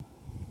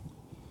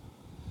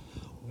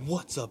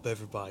What's up,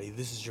 everybody?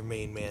 This is your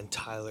main man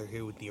Tyler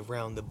here with the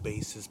Around the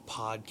Bases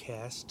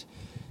podcast.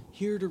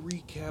 Here to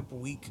recap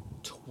week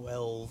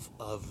 12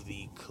 of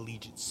the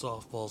collegiate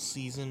softball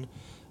season,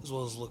 as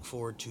well as look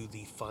forward to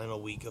the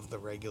final week of the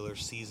regular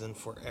season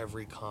for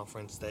every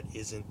conference that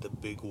isn't the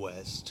Big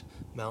West,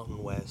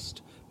 Mountain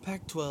West,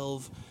 Pac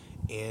 12,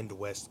 and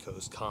West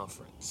Coast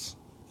Conference,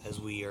 as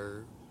we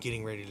are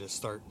getting ready to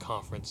start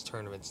conference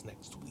tournaments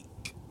next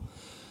week.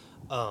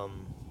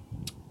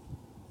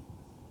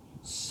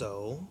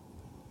 So,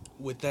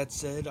 with that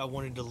said, I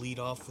wanted to lead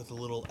off with a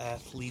little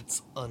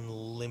Athletes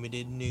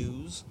Unlimited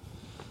news.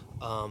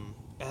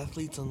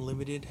 Athletes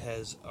Unlimited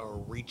has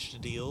reached a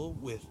deal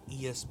with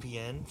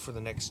ESPN for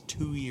the next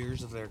 2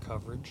 years of their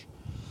coverage.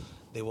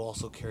 They will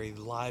also carry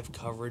live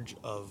coverage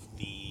of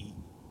the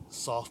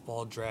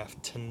softball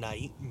draft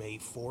tonight, May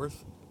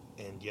 4th.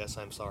 And yes,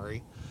 I'm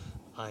sorry,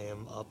 I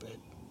am up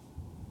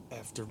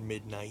after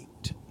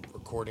midnight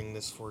recording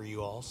this for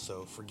you all,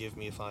 so forgive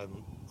me if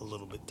I'm a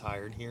little bit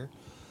tired here.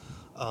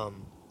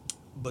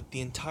 But the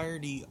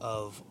entirety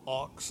of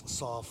Auks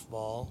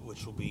softball,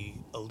 which will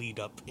be a lead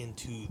up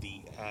into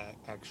the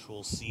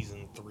actual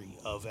season 3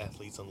 of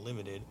Athletes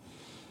Unlimited,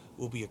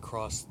 will be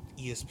across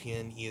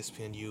ESPN,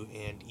 ESPNU,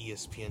 and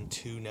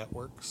ESPN2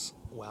 networks,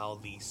 while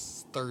the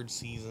third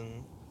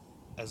season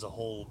as a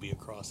whole will be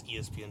across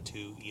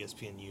ESPN2,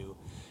 ESPNU,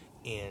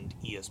 and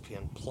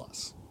ESPN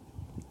Plus,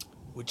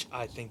 which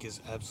I think is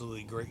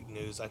absolutely great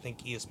news. I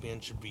think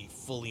ESPN should be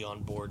fully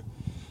on board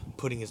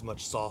putting as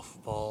much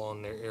softball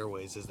on their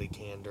airways as they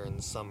can during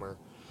the summer.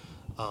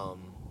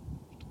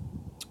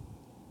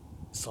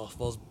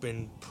 Softball's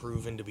been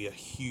proven to be a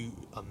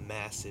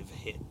massive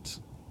hit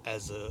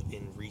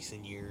in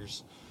recent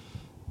years,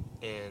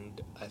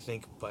 and I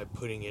think by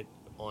putting it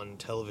on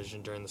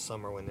television during the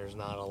summer when there's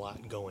not a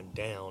lot going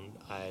down,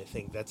 I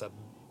think that's a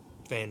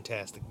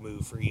fantastic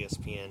move for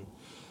ESPN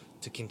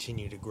to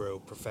continue to grow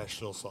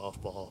professional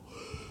softball.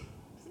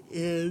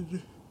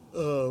 And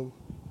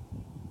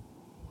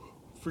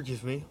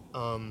forgive me.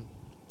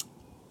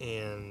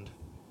 And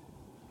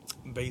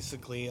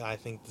basically, I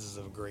think this is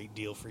a great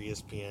deal for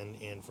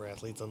ESPN and for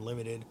Athletes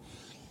Unlimited,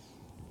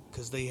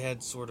 because they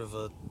had sort of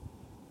a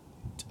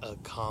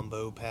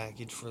combo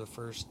package for the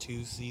first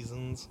 2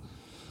 seasons.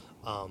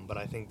 But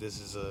I think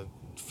this is a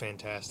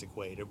fantastic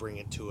way to bring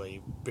it to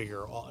a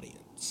bigger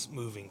audience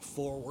moving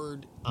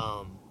forward.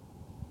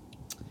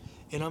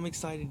 And I'm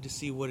excited to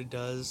see what it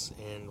does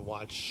and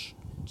watch.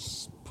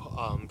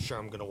 I'm sure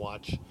I'm going to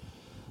watch.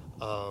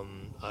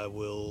 I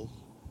will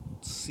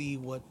see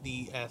what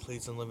the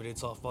Athletes Unlimited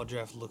softball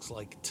draft looks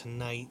like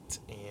tonight,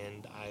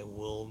 and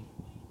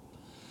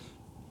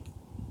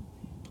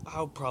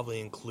I'll probably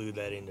include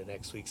that into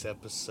next week's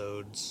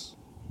episode,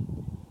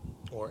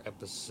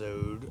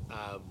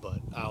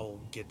 but I'll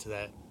get to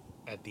that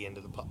at the end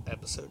of the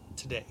episode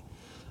today.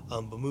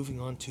 But moving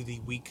on to the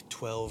Week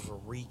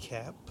 12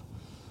 recap,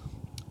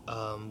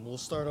 we'll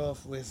start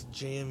off with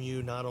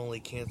JMU not only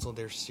canceled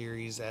their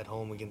series at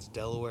home against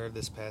Delaware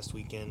this past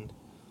weekend,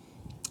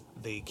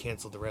 they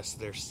canceled the rest of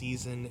their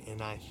season,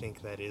 and I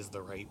think that is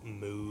the right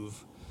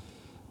move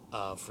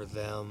for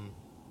them.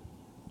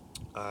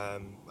 I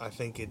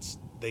think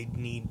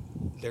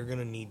they're going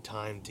to need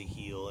time to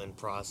heal and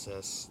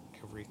process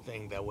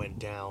everything that went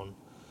down.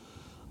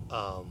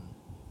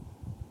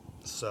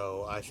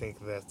 So I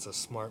think that's a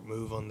smart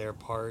move on their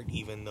part,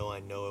 even though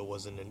I know it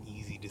wasn't an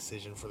easy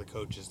decision for the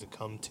coaches to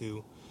come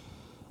to.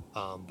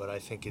 But I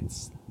think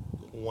it's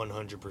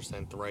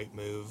 100% the right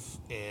move,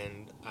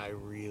 and I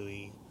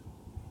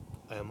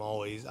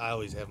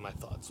always have my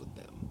thoughts with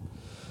them.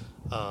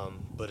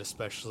 But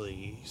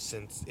especially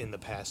since in the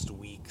past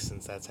week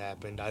since that's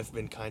happened, I've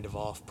been kind of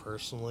off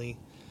personally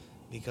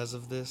because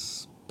of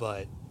this,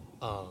 but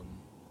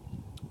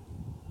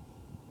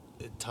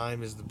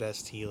time is the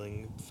best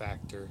healing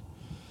factor,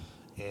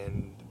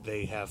 and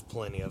they have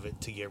plenty of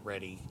it to get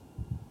ready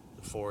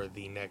for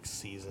the next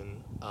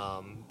season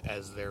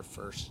as their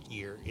first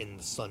year in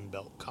the Sun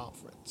Belt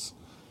Conference.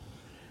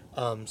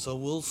 So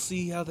we'll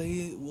see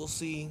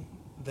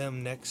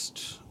them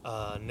next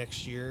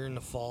year in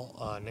the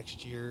fall,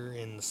 next year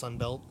in the Sun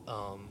Belt.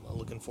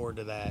 Looking forward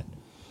to that,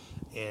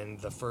 and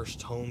the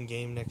first home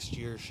game next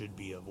year should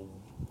be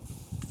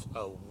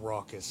a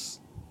raucous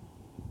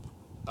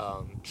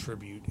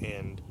tribute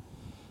and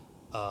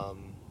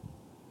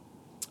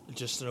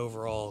just an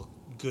overall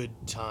good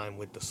time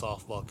with the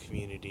softball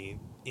community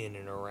in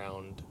and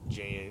around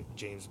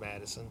James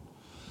Madison.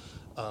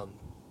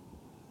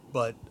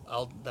 But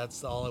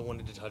that's all I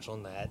wanted to touch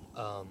on that.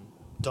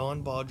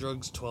 Don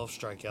Bodrug's 12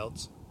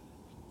 strikeouts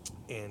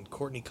and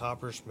Courtney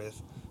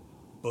Coppersmith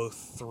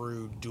both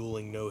threw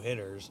dueling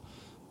no-hitters,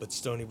 but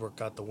Stony Brook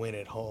got the win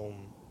at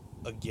home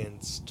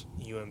against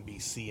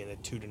UMBC in a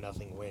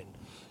 2-0 win.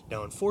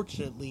 Now,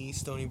 unfortunately,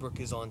 Stony Brook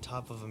is on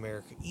top of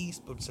America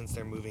East, but since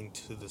they're moving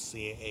to the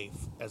CAA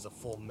as a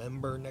full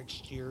member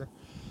next year,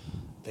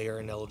 they are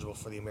ineligible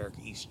for the America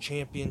East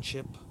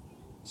Championship.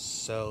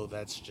 So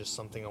that's just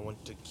something I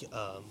wanted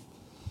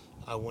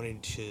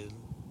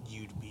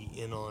you to be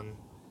in on.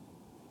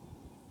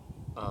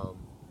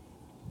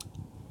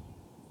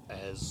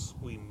 as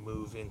we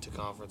move into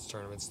conference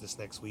tournaments this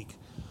next week.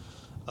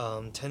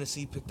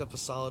 Tennessee picked up a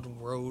solid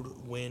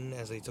road win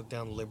as they took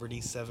down Liberty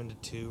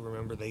 7-2.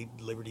 Remember,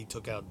 Liberty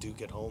took out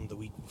Duke at home the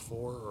week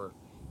before, or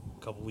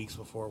a couple weeks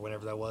before,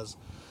 whenever that was.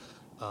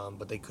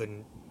 But they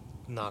couldn't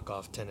knock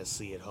off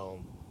Tennessee at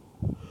home.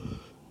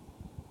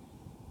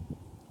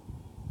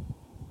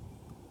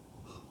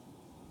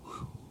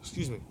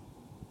 Excuse me.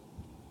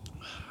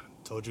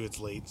 Told you it's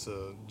late,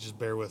 so just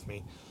bear with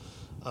me.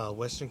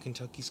 Western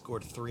Kentucky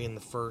scored 3 in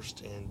the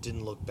first and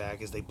didn't look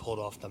back as they pulled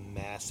off the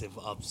massive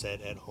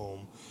upset at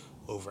home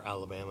over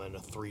Alabama in a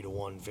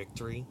 3-1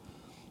 victory.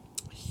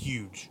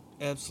 Huge,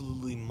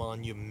 absolutely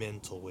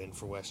monumental win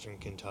for Western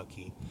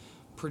Kentucky.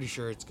 Pretty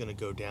sure it's going to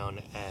go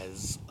down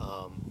as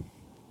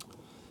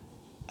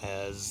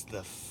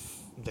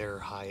their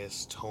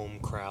highest home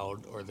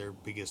crowd, or their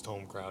biggest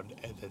home crowd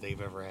that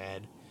they've ever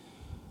had.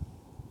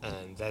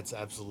 And that's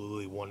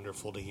absolutely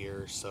wonderful to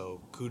hear.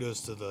 So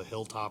kudos to the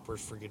Hilltoppers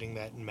for getting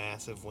that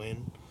massive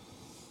win.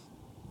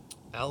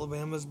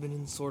 Alabama's been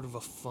in sort of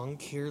a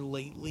funk here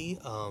lately,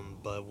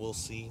 but we'll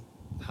see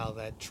how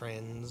that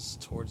trends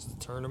towards the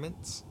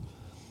tournaments.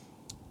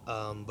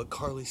 But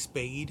Carly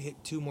Spade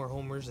hit 2 more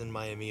homers in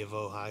Miami of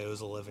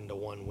Ohio's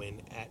 11-1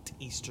 win at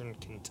Eastern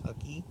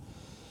Kentucky.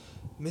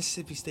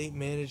 Mississippi State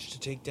managed to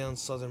take down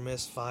Southern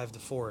Miss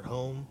 5-4 at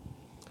home.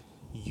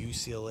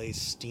 UCLA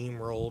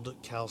steamrolled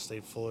Cal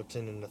State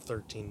Fullerton in a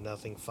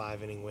 13-0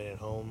 5-inning win at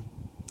home.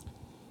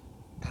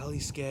 Ali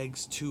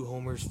Skaggs' 2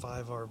 homers,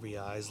 5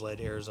 RBIs led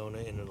Arizona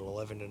in an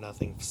 11-0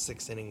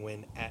 6-inning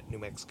win at New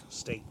Mexico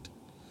State.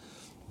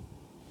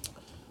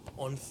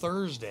 On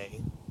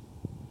Thursday,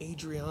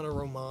 Adriana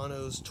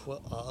Romano's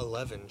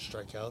 11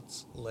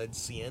 strikeouts led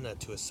Siena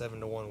to a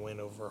 7-1 win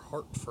over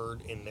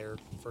Hartford in their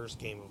first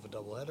game of a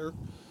doubleheader.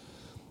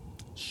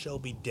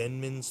 Shelby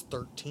Denman's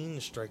 13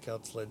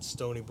 strikeouts led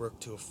Stony Brook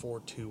to a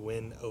 4-2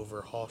 win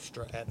over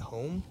Hofstra at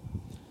home.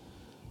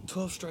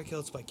 12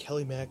 strikeouts by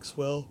Kelly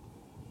Maxwell.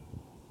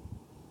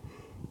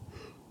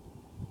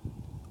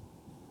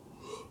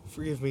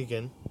 Forgive me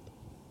again.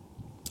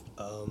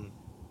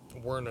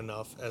 Weren't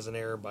enough as an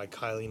error by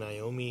Kylie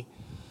Naomi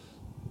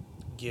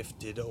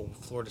gifted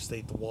Florida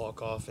State the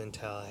walk-off in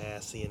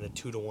Tallahassee in a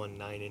 2-1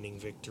 9-inning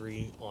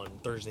victory on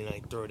Thursday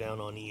Night Throwdown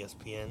on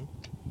ESPN.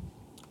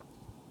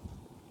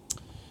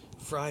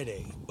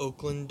 Friday,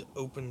 Oakland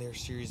opened their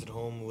series at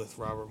home with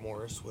Robert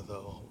Morris with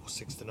a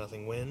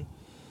 6-0 win.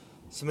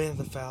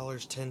 Samantha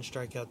Fowler's 10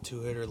 strikeout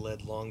 2-hitter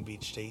led Long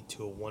Beach State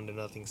to a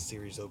 1-0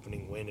 series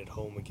opening win at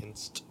home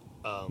against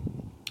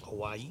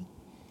Hawaii.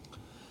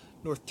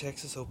 North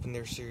Texas opened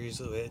their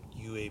series at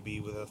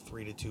UAB with a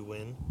 3-2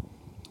 win.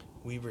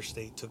 Weber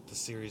State took the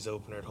series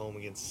opener at home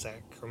against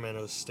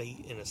Sacramento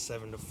State in a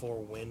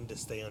 7-4 win to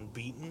stay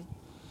unbeaten.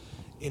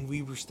 And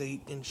Weber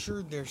State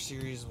ensured their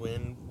series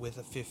win with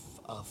a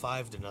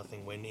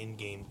 5-0 win in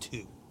Game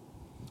 2.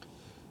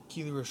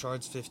 Keely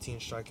Richard's 15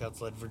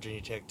 strikeouts led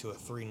Virginia Tech to a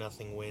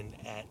 3-0 win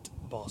at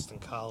Boston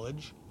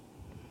College.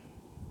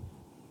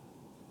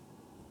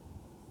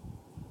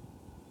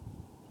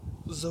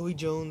 Zoe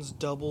Jones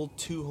doubled,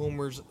 2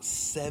 homers,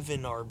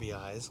 7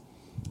 RBIs,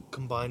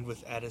 combined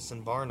with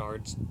Addison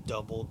Barnard's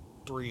double,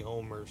 3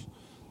 homers,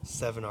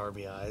 7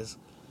 RBIs,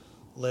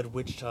 led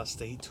Wichita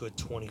State to a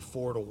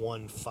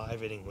 24-1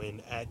 5-inning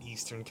win at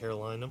Eastern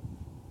Carolina.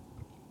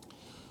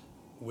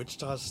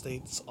 Wichita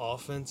State's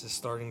offense is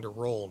starting to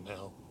roll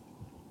now,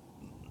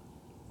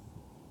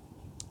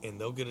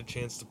 and they'll get a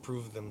chance to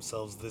prove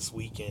themselves this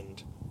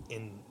weekend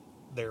in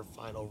their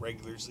final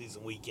regular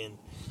season weekend.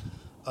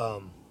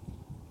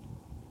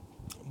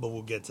 But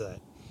we'll get to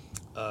that.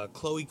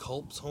 Chloe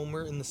Culp's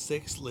homer in the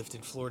 6th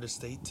lifted Florida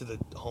State to the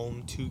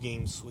home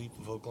 2-game sweep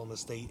of Oklahoma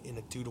State in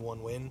a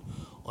 2-1 win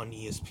on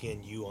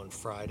ESPNU on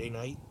Friday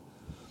night.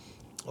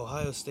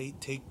 Ohio State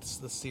takes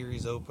the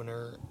series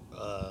opener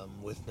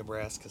with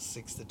Nebraska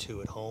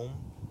 6-2 at home.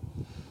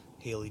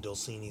 Haley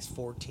Dulcini's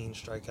 14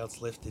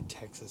 strikeouts lifted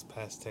Texas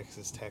past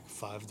Texas Tech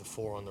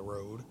 5-4 on the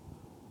road.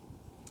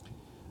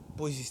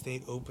 Boise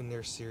State opened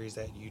their series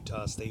at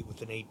Utah State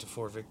with an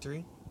 8-4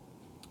 victory.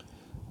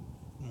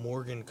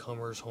 Morgan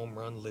Cummer's home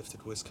run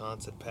lifted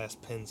Wisconsin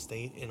past Penn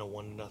State in a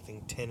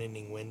 1-0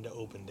 10-inning win to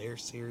open their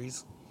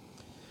series.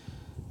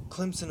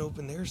 Clemson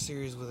opened their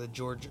series with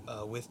Georgia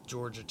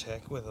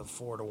Tech with a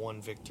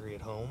 4-1 victory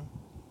at home.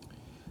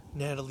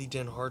 Natalie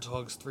Den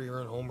Hartog's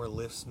 3-run homer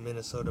lifts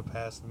Minnesota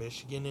past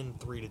Michigan in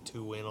a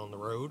 3-2 win on the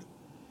road.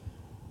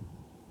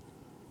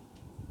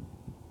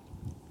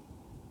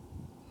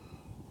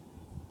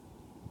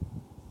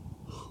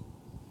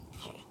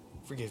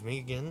 Forgive me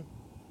again.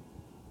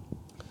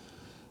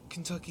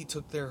 Kentucky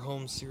took their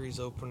home series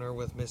opener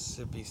with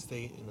Mississippi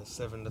State in a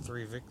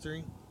 7-3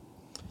 victory.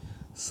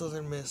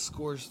 Southern Miss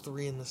scores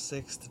 3 in the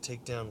 6th to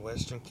take down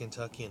Western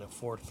Kentucky in a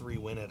 4-3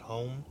 win at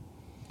home.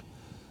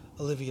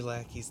 Olivia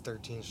Lackey's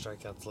 13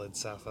 strikeouts led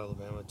South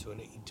Alabama to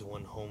an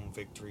 8-1 home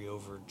victory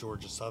over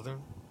Georgia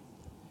Southern.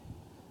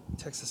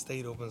 Texas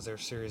State opens their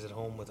series at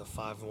home with a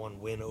 5-1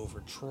 win over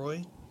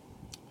Troy.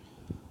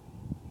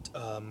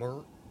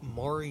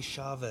 Maury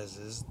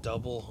Chavez's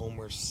double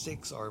homer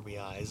 6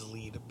 RBIs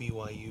lead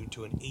BYU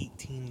to an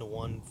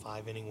 18-1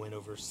 5-inning win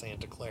over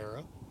Santa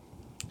Clara.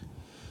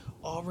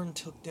 Auburn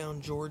took down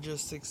Georgia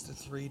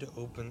 6-3 to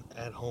open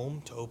at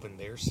home to open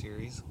their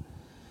series.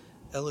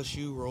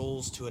 LSU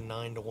rolls to a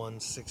 9-1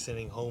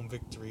 6-inning home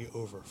victory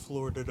over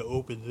Florida to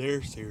open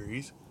their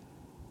series.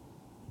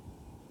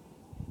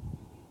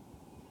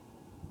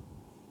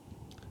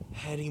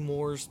 Hattie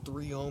Moore's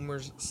 3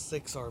 homers,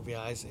 6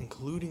 RBIs,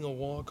 including a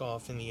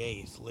walk-off in the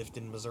 8th,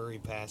 lifted Missouri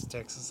past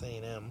Texas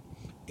A&M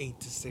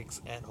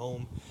 8-6 at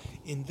home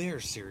in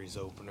their series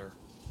opener.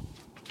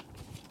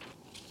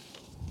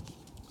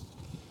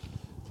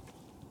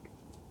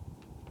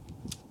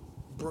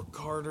 Brooke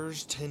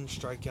Carter's 10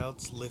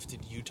 strikeouts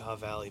lifted Utah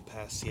Valley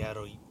past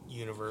Seattle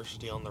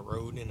University on the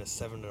road in a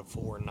 7-4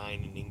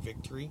 9-inning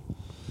victory.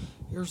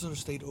 Arizona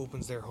State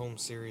opens their home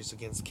series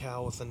against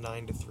Cal with a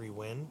 9-3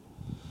 win.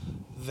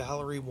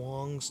 Valerie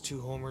Wong's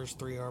 2 homers,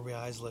 3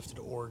 RBIs lifted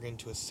Oregon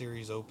to a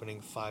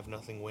series-opening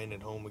 5-0 win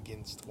at home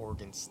against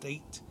Oregon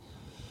State.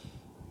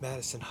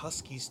 Madison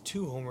Huskies'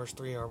 2 homers,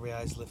 3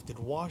 RBIs lifted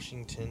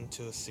Washington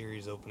to a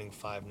series-opening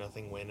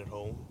 5-0 win at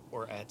home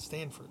or at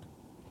Stanford.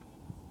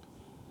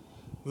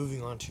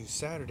 Moving on to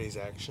Saturday's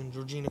action,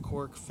 Georgina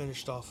Cork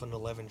finished off an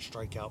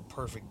 11-strikeout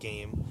perfect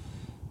game.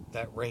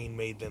 That rain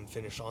made them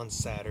finish on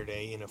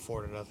Saturday in a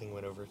 4-0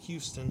 win over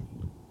Houston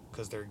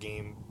because their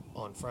game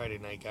on Friday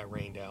night got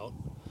rained out,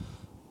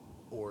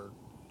 or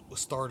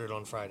started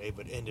on Friday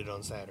but ended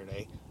on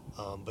Saturday.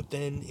 But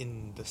then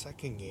in the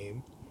second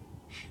game,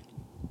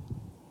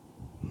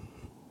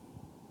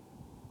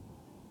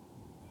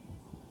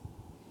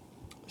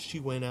 she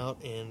went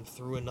out and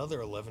threw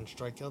another 11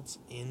 strikeouts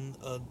in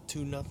a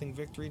 2-0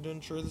 victory to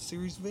ensure the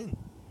series win.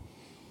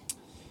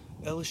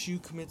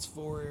 LSU commits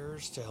 4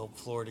 errors to help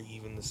Florida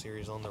even the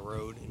series on the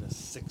road in a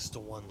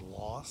 6-1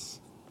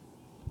 loss.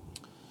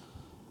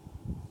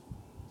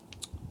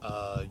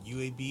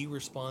 UAB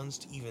responds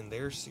to even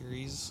their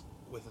series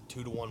with a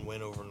 2-1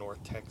 win over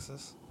North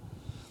Texas.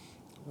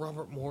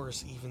 Robert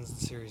Morris evens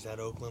the series at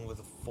Oakland with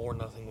a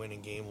 4-0 win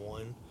in Game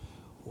 1.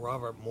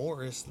 Robert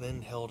Morris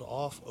then held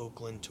off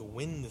Oakland to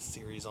win the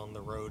series on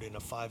the road in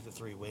a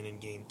 5-3 win in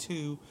Game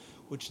 2,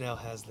 which now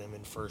has them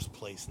in first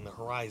place in the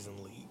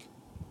Horizon League.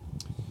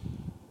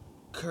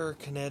 Kerr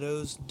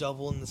Canetto's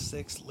double in the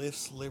 6th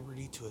lifts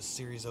Liberty to a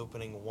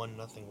series-opening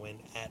 1-0 win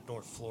at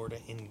North Florida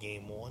in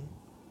Game 1.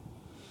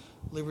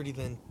 Liberty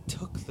then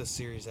took the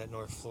series at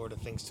North Florida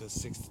thanks to a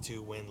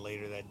 6-2 win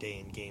later that day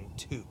in Game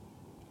 2.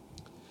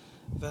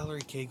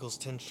 Valerie Cagle's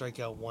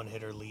 10-strikeout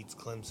one-hitter leads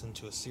Clemson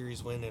to a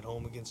series win at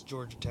home against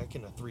Georgia Tech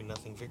in a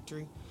 3-0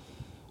 victory.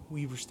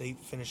 Weber State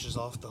finishes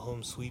off the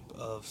home sweep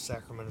of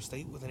Sacramento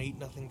State with an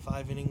 8-0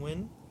 5-inning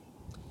win.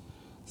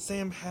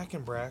 Sam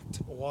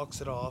Hackenbracht walks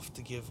it off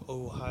to give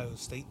Ohio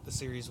State the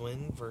series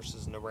win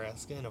versus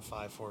Nebraska in a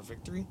 5-4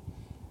 victory.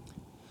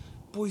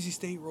 Boise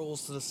State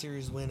rolls to the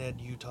series win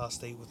at Utah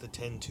State with a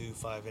 10-2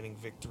 5-inning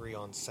victory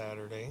on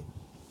Saturday.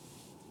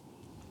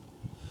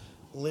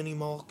 Lenny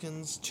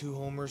Malkin's 2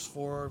 homers,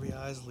 4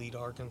 RBIs lead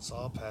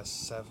Arkansas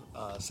past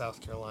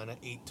South Carolina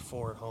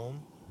 8-4 at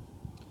home.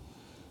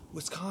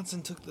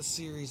 Wisconsin took the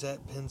series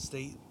at Penn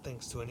State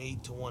thanks to an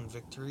 8-1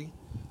 victory.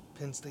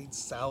 Penn State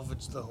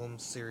salvaged the home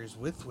series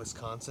with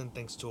Wisconsin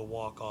thanks to a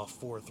walk-off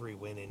 4-3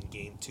 win in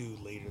Game 2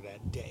 later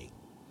that day.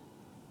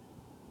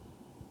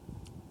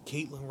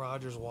 Caitlin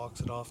Rogers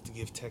walks it off to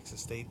give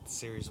Texas State the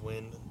series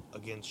win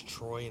against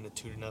Troy in a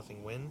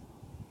 2-1 win.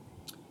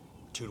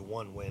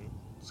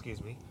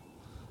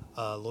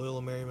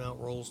 Loyola Marymount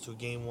rolls to a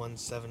Game 1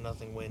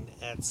 7-0 win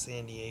at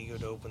San Diego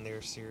to open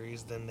their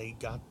series. Then they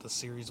got the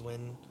series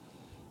win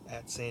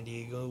at San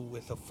Diego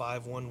with a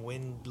 5-1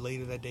 win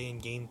later that day in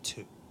Game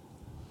 2.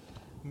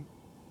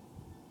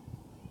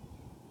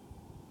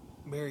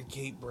 Mary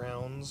Kate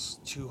Brown's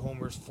 2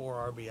 homers,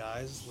 4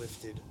 RBIs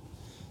lifted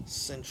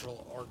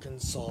Central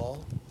Arkansas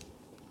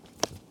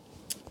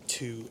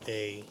to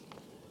a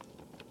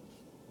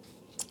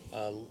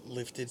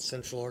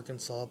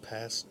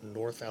past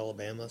North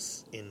Alabama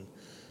in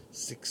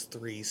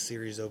 6-3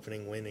 series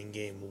opening win in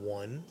Game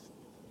 1.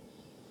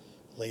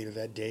 Later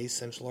that day,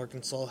 Central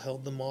Arkansas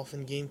held them off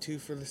in Game 2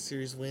 for the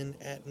series win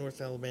at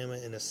North Alabama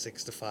in a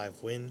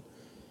 6-5 win.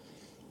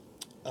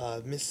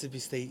 Mississippi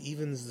State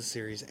evens the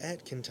series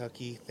at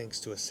Kentucky thanks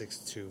to a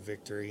 6-2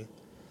 victory.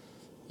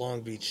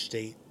 Long Beach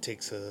State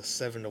takes a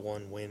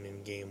 7-1 win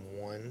in Game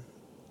 1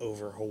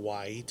 over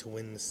Hawaii to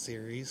win the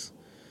series.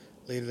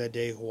 Later that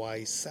day,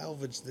 Hawaii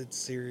salvaged the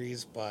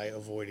series by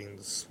avoiding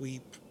the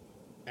sweep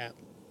at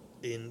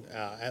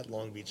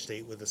Long Beach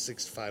State with a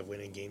 6-5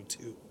 win in Game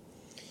 2.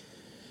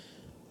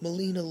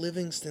 Melina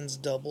Livingston's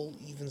double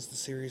evens the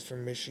series for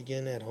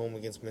Michigan at home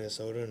against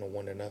Minnesota in a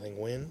 1-0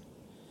 win.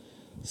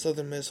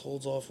 Southern Miss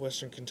holds off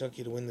Western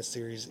Kentucky to win the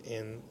series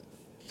and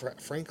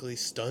frankly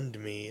stunned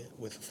me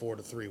with a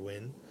 4-3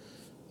 win.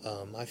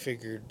 I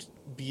figured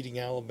beating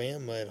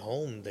Alabama at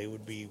home, they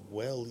would be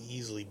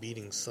easily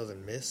beating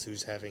Southern Miss,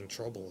 who's having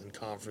trouble in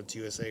Conference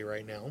USA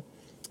right now.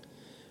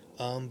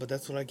 But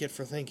that's what I get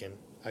for thinking,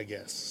 I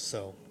guess.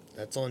 So,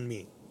 that's on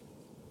me.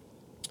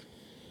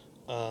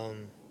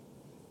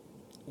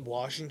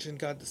 Washington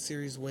got the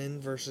series win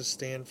versus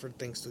Stanford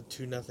thanks to a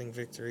 2-0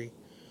 victory.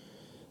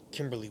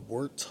 Kimberly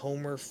Wirtz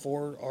homer,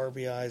 4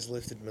 RBIs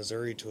lifted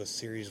Missouri to a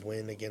series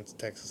win against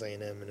Texas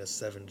A&M in a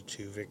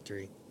 7-2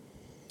 victory.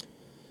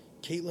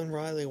 Caitlin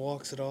Riley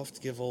walks it off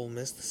to give Ole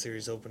Miss the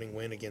series opening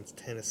win against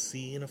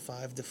Tennessee in a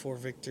 5-4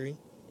 victory.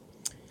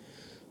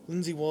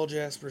 Lindsey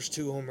Walljasper's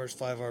 2 homers,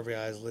 5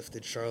 RBIs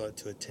lifted Charlotte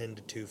to a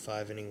 10-2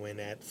 5-inning win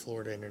at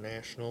Florida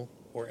International,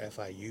 or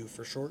FIU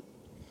for short.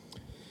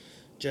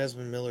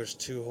 Jasmine Miller's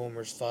 2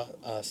 homers,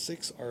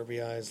 6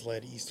 RBIs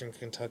led Eastern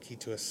Kentucky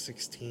to a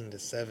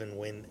 16-7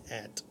 win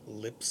at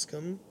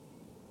Lipscomb.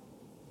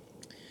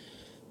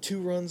 2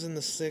 runs in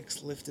the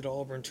 6th lifted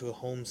Auburn to a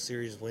home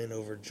series win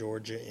over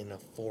Georgia in a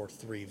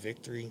 4-3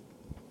 victory.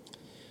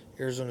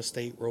 Arizona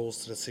State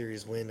rolls to the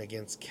series win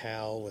against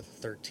Cal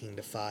with a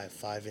 13-5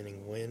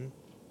 5-inning win.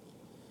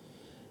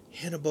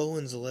 Hannah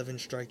Bowen's 11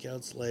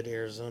 strikeouts led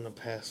Arizona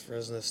past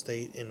Fresno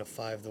State in a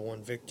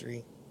 5-1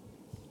 victory.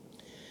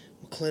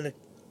 McKenna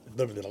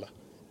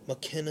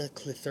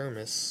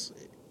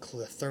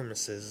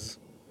Clithermos's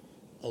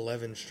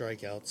 11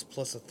 strikeouts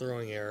plus a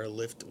throwing error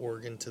lift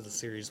Oregon to the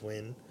series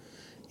win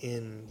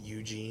in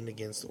Eugene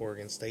against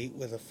Oregon State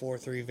with a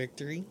 4-3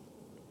 victory.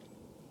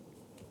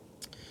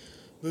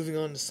 Moving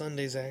on to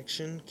Sunday's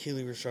action,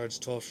 Keely Richard's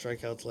 12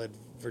 strikeouts led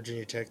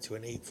Virginia Tech to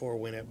an 8-4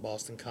 win at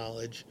Boston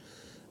College,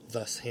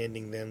 thus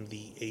handing them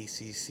the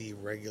ACC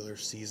regular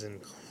season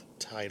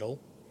title,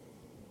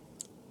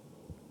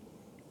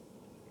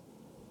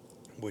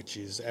 which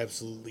is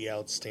absolutely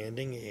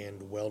outstanding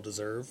and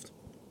well-deserved.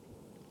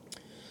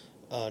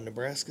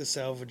 Nebraska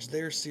salvaged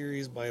their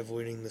series by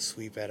avoiding the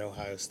sweep at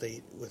Ohio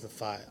State with a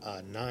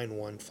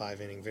 9-1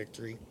 5-inning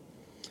victory.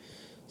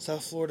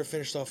 South Florida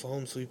finished off a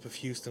home sweep of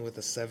Houston with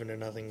a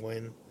 7-0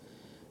 win.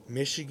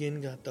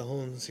 Michigan got the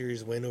home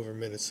series win over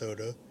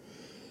Minnesota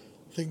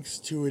thanks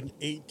to an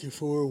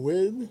 8-4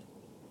 win.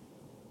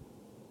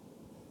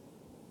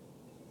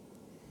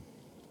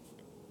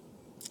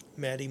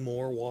 Maddie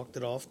Moore walked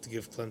it off to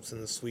give Clemson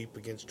the sweep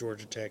against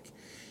Georgia Tech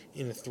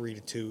in a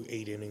 3-2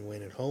 8-inning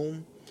win at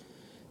home.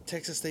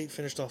 Texas State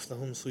finished off the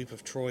home sweep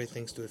of Troy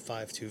thanks to a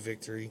 5-2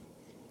 victory.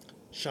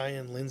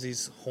 Cheyenne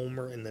Lindsey's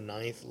homer in the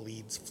 9th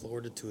leads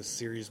Florida to a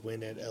series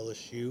win at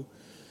LSU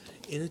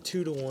in a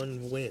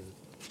 2-1 win.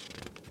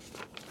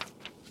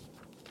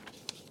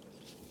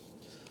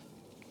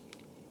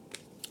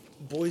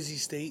 Boise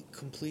State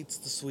completes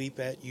the sweep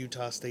at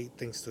Utah State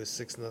thanks to a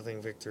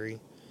 6-0 victory.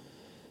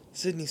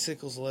 Sydney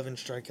Sickles' 11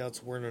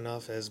 strikeouts weren't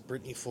enough as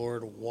Brittany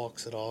Ford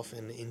walks it off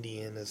in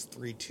Indiana's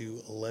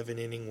 3-2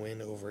 11-inning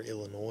win over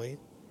Illinois.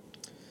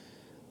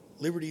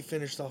 Liberty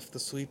finished off the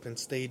sweep and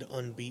stayed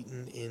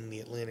unbeaten in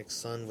the Atlantic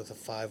Sun with a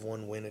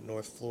 5-1 win at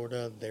North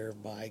Florida,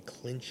 thereby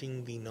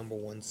clinching the number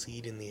 1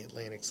 seed in the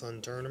Atlantic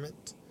Sun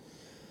tournament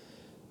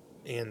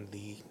and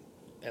the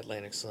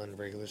Atlantic Sun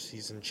regular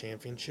season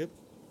championship.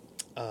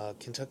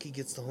 Kentucky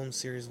gets the home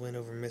series win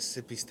over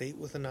Mississippi State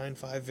with a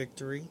 9-5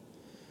 victory.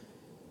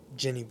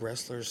 Jenny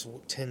Bressler's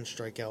 10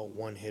 strikeout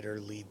one-hitter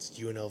leads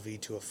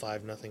UNLV to a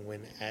 5-0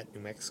 win at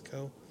New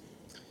Mexico.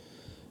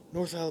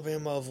 North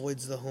Alabama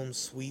avoids the home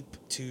sweep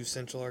to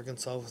Central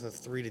Arkansas with a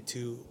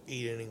 3-2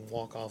 8-inning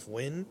walk-off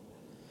win.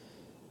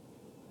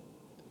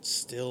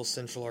 Still,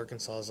 Central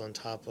Arkansas is on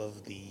top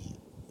of the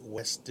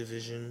West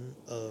Division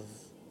of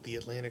the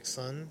Atlantic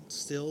Sun.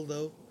 Still,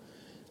 though,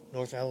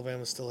 North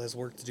Alabama still has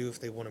work to do if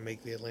they want to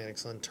make the Atlantic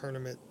Sun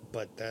tournament,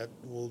 but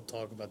we'll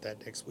talk about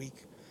that next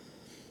week.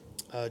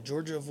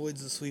 Georgia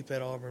avoids the sweep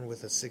at Auburn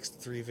with a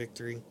 6-3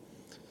 victory.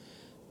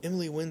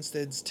 Emily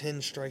Winstead's 10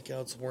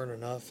 strikeouts weren't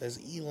enough as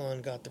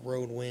Elon got the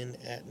road win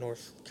at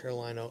North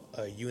Carolina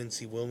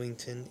UNC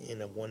Wilmington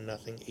in a 1-0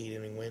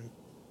 8-inning win.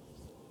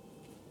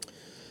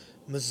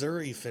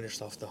 Missouri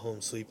finished off the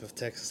home sweep of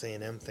Texas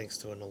A&M thanks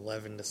to an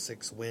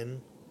 11-6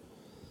 win.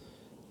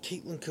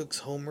 Caitlin Cook's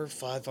homer,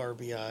 5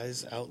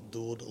 RBIs,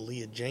 outdueled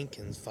Leah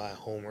Jenkins' 5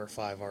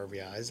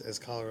 RBIs as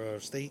Colorado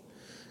State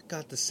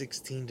got the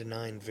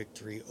 16-9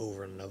 victory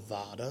over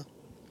Nevada.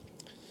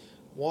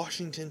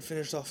 Washington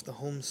finished off the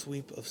home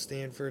sweep of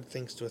Stanford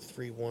thanks to a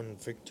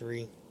 3-1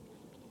 victory.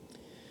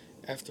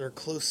 After a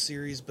close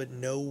series but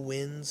no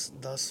wins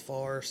thus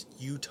far,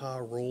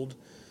 Utah rolled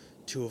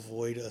to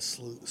avoid a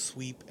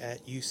sweep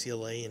at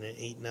UCLA in an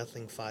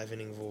 8-0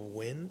 5-inning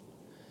win.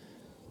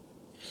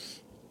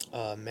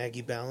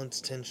 Maggie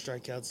Balance, 10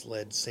 strikeouts,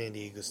 led San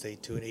Diego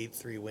State to an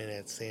 8-3 win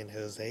at San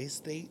Jose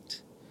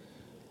State.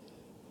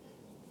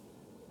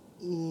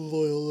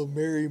 Loyola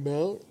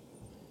Marymount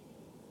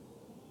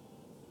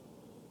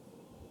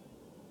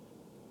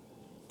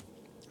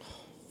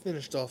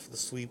finished off the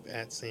sweep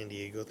at San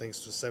Diego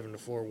thanks to a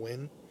 7-4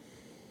 win.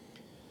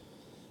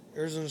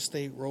 Arizona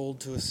State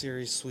rolled to a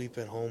series sweep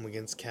at home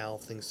against Cal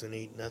thanks to an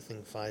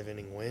 8-0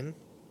 5-inning win.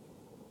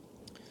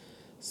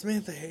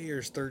 Samantha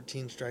Hayer's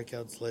 13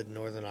 strikeouts led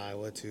Northern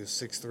Iowa to a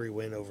 6-3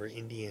 win over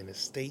Indiana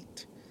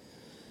State.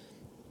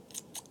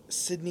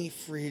 Sydney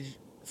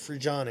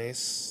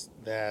Frijanes,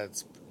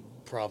 that's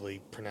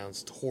probably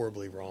pronounced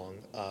horribly wrong,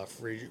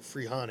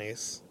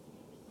 Frijanes,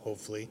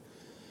 hopefully,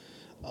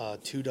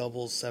 2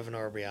 doubles, 7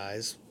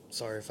 RBIs.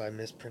 Sorry if I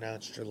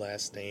mispronounced your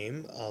last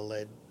name.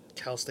 Led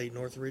Cal State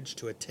Northridge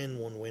to a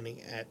 10-1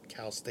 winning at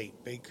Cal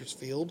State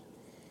Bakersfield.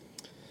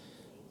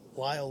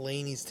 Lyle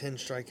Laney's 10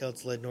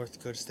 strikeouts led North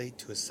Dakota State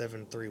to a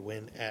 7-3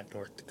 win at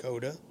North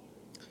Dakota.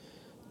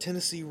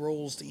 Tennessee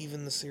rolls to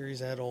even the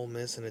series at Ole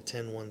Miss in a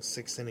 10-1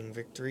 6-inning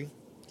victory.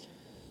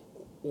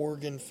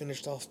 Oregon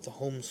finished off the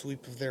home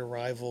sweep of their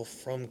rival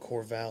from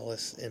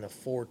Corvallis in a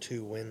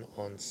 4-2 win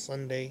on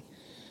Sunday.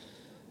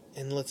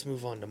 And let's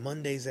move on to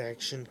Monday's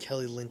action.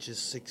 Kelly Lynch's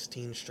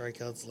 16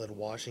 strikeouts led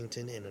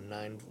Washington in a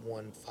 9-1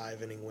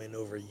 5-inning win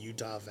over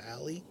Utah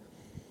Valley.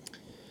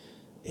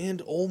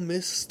 And Ole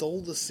Miss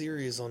stole the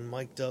series on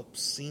Mic'd Up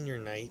senior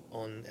night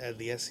on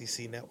the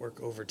SEC Network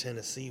over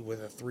Tennessee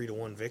with a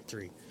 3-1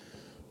 victory.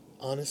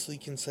 Honestly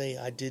can say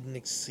I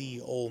didn't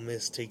see Ole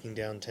Miss taking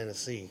down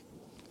Tennessee.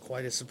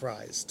 Quite a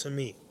surprise to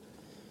me.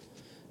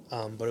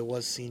 But it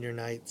was senior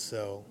night,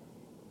 so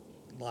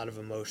a lot of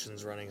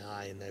emotions running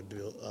high in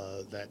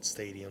that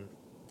stadium,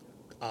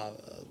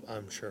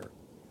 I'm sure.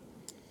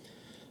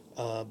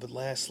 But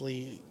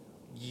lastly,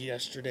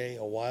 yesterday,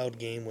 a wild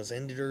game was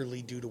ended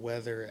early due to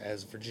weather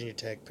as Virginia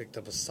Tech picked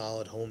up a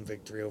solid home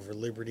victory over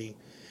Liberty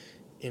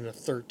in a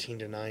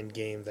 13-9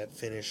 game that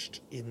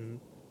finished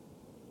in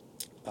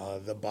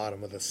the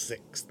bottom of the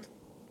 6th.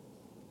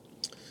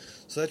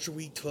 So that's your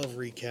Week 12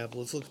 recap.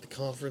 Let's look at the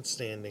conference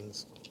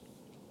standings.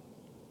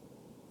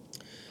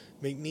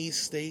 McNeese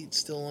State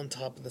still on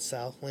top of the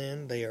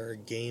Southland. They are a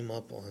game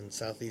up on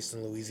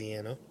Southeastern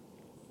Louisiana.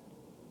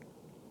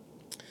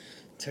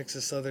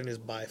 Texas Southern is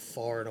by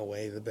far and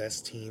away the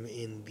best team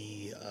in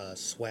the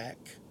SWAC,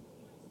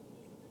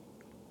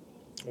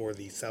 or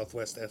the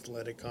Southwest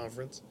Athletic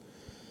Conference.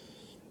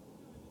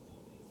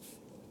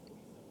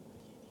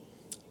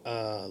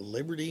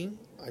 Liberty,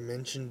 I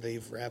mentioned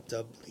they've wrapped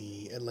up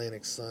the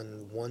Atlantic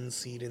Sun 1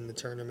 seed in the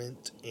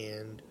tournament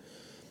and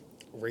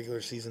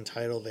regular season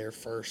title there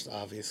first,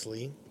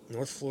 obviously.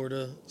 North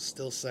Florida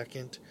still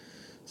second.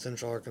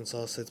 Central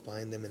Arkansas sits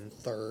behind them in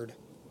third,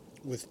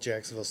 with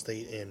Jacksonville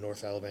State and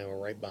North Alabama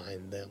right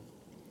behind them.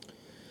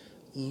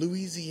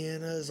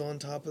 Louisiana is on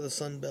top of the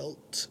Sun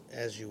Belt,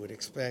 as you would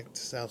expect.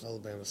 South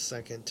Alabama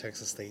second,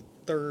 Texas State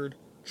third,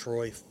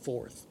 Troy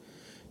fourth.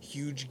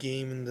 Huge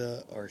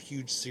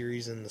huge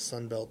series in the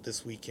Sun Belt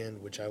this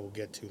weekend, which I will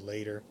get to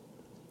later.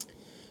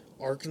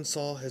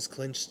 Arkansas has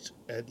clinched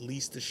at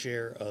least a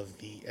share of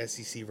the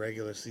SEC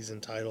regular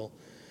season title,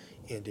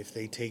 and if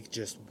they take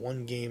just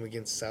one game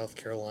against South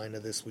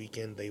Carolina this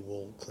weekend, they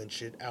will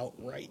clinch it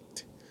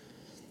outright.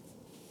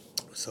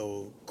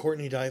 So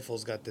Courtney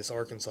Deifel's got this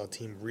Arkansas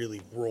team really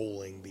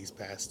rolling these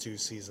past 2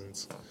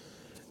 seasons,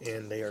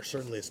 and they are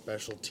certainly a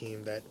special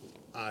team that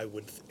I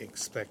would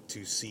expect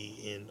to see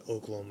in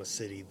Oklahoma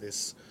City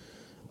this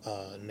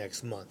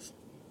next month.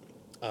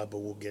 But a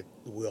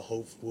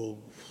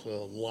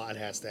lot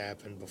has to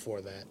happen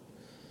before that.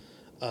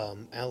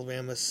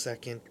 Alabama's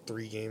second,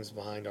 3 games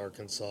behind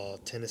Arkansas.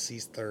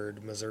 Tennessee's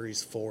third,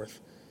 Missouri's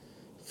fourth,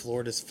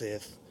 Florida's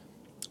fifth.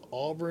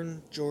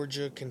 Auburn,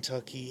 Georgia,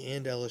 Kentucky,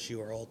 and LSU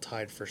are all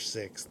tied for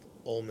 6th.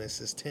 Ole Miss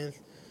is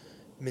 10th.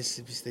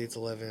 Mississippi State's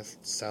 11th.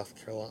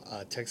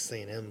 Texas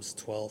A&M's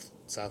 12th.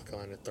 South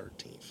Carolina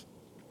 13th.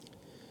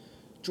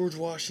 George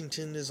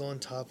Washington is on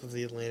top of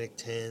the Atlantic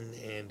 10,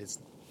 and it's,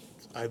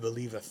 I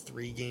believe, a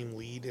 3-game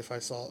lead if I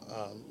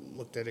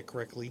looked at it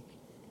correctly.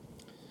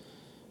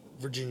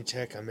 Virginia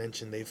Tech, I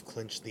mentioned, they've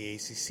clinched the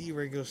ACC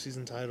regular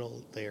season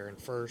title. They are in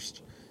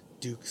first.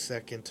 Duke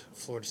second,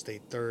 Florida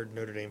State third,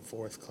 Notre Dame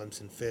fourth,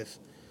 Clemson fifth.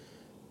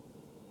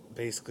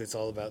 Basically, it's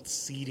all about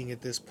seeding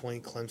at this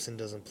point. Clemson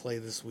doesn't play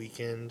this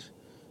weekend,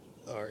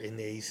 or in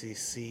the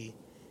ACC,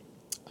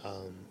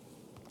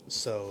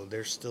 so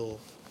there's still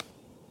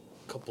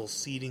a couple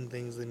seeding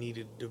things that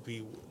need to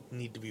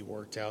be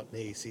worked out in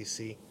the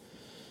ACC.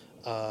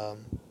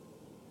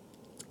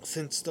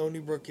 Since Stony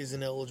Brook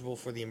isn't eligible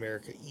for the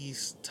America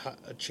East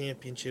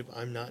Championship,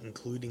 I'm not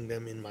including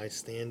them in my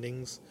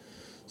standings.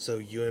 So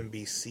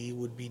UMBC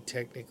would be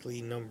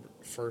technically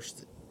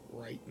first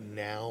right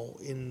now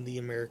in the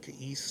America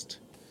East.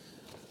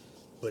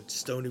 But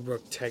Stony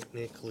Brook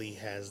technically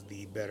has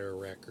the better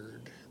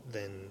record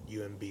than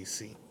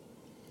UMBC.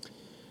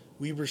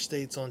 Weber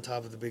State's on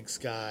top of the Big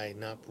Sky,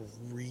 not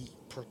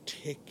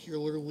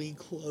particularly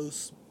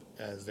close,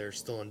 as they're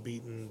still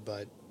unbeaten,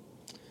 but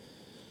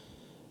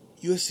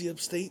USC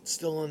Upstate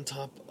still on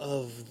top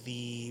of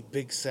the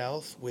Big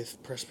South,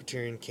 with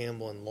Presbyterian,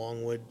 Campbell, and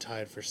Longwood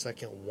tied for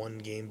second, 1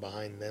 game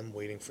behind them,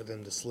 waiting for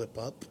them to slip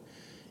up.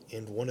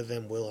 And one of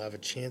them will have a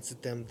chance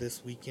at them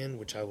this weekend,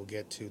 which I will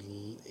get to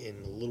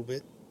in a little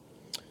bit.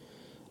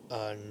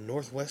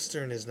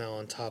 Northwestern is now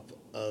on top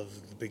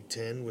of the Big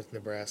Ten, with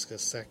Nebraska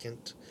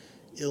second,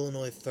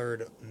 Illinois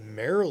third,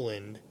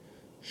 Maryland,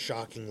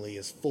 shockingly,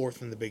 is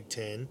fourth in the Big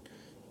Ten,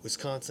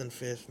 Wisconsin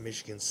fifth,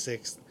 Michigan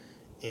sixth,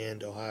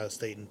 and Ohio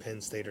State and Penn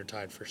State are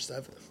tied for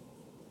 7th.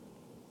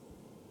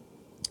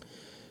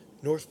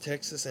 North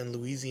Texas and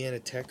Louisiana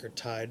Tech are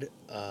tied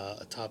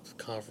atop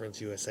Conference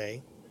USA.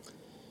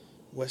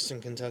 Western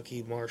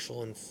Kentucky,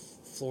 Marshall, and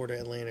Florida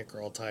Atlantic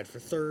are all tied for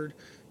third.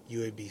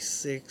 UAB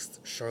 6th,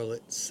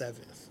 Charlotte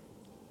 7th.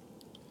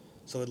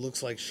 So it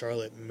looks like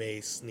Charlotte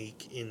may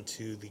sneak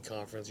into the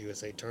Conference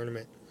USA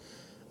tournament,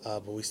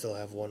 but we still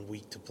have 1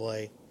 week to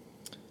play.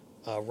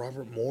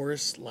 Robert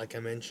Morris, like I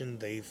mentioned,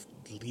 they've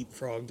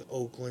leapfrogged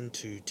Oakland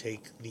to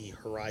take the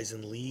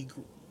Horizon League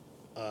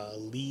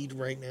lead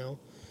right now.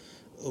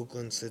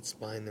 Oakland sits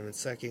behind them in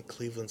second.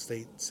 Cleveland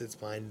State sits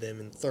behind them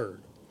in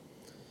third.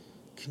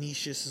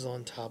 Canisius is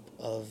on top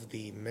of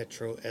the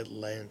Metro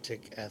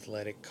Atlantic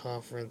Athletic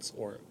Conference,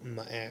 or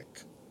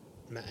MAAC,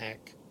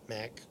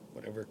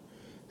 whatever,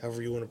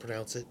 however you want to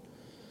pronounce it.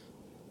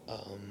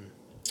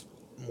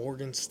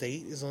 Morgan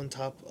State is on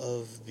top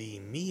of the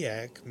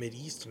MEAC,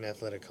 Mid-Eastern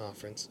Athletic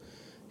Conference.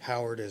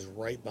 Howard is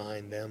right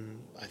behind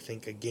them, I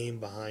think a game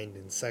behind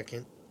in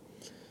second.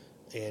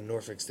 And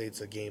Norfolk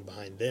State's a game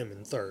behind them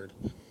in third.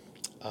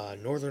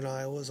 Northern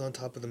Iowa is on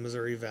top of the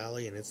Missouri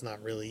Valley, and it's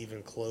not really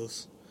even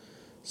close.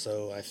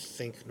 So I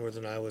think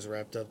Northern Iowa's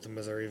wrapped up the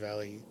Missouri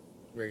Valley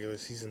regular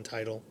season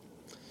title.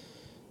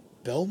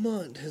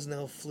 Belmont has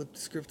now flipped the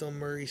script on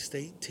Murray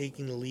State,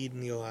 taking the lead in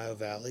the Ohio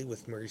Valley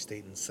with Murray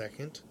State in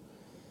second.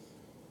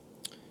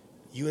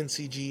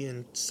 UNCG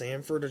and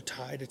Samford are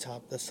tied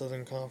atop the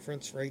Southern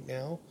Conference right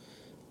now,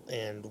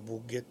 and we'll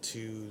get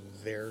to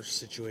their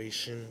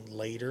situation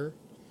later.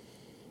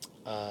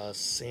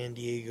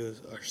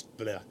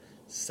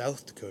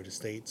 South Dakota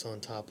State's on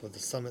top of the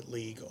Summit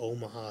League.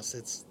 Omaha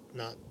sits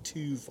not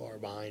too far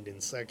behind in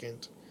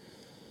second.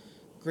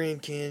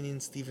 Grand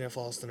Canyon, Stephen F.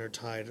 Austin are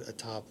tied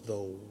atop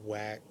the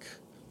WAC.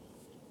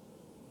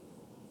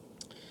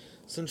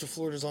 Central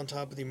Florida's on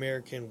top of the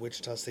American.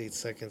 Wichita State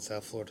second.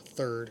 South Florida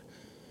third.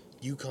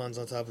 UConn's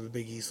on top of the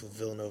Big East with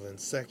Villanova in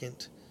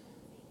second.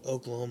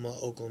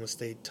 Oklahoma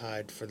State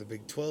tied for the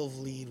Big 12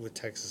 lead with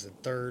Texas in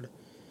third.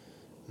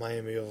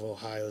 Miami of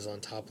Ohio is on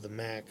top of the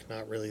MAC,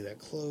 not really that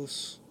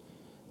close.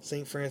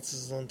 St.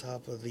 Francis is on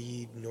top of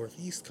the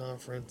Northeast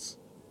Conference.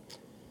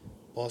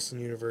 Boston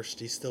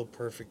University still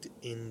perfect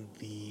in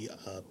the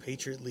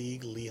Patriot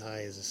League.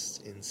 Lehigh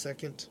is in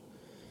second.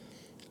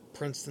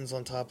 Princeton's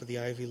on top of the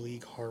Ivy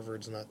League.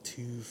 Harvard's not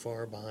too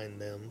far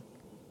behind them.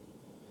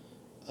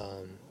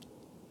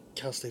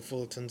 Cal State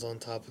Fullerton's on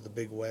top of the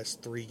Big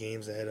West, 3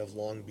 games ahead of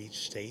Long Beach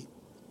State.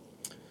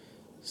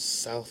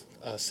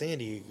 San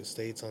Diego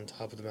State's on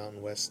top of the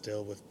Mountain West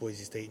still, with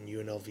Boise State and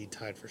UNLV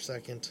tied for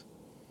second.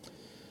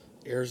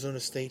 Arizona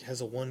State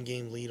has a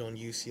 1-game lead on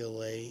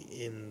UCLA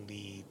in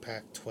the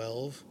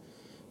Pac-12.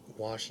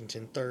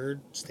 Washington third,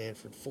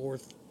 Stanford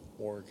fourth,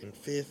 Oregon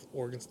fifth,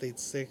 Oregon State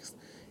sixth,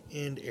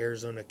 and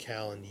Arizona,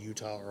 Cal, and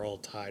Utah are all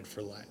tied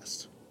for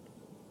last.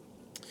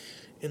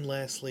 And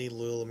lastly,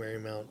 Loyola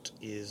Marymount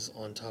is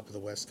on top of the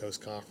West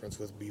Coast Conference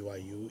with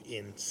BYU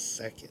in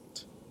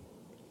second.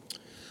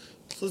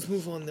 So let's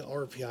move on to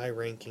RPI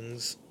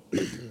rankings.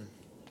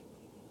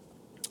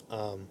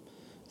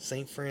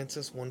 St.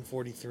 Francis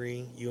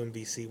 143,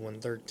 UMBC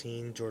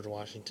 113, George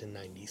Washington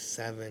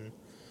 97,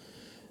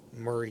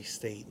 Murray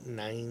State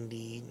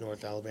 90,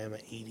 North Alabama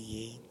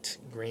 88,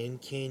 Grand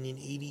Canyon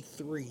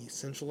 83,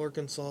 Central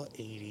Arkansas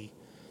 80,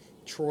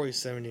 Troy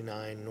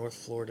 79, North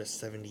Florida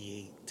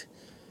 78,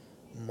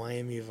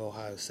 Miami of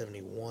Ohio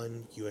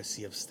 71,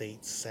 USC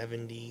Upstate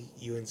 70,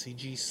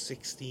 UNCG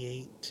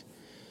 68,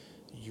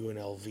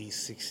 UNLV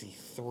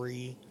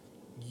 63,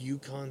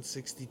 UConn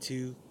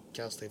 62,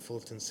 Cal State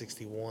Fullerton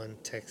 61,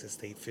 Texas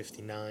State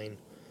 59,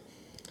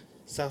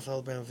 South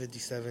Alabama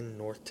 57,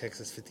 North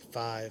Texas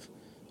 55,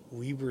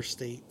 Weber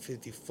State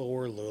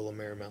 54, Loyola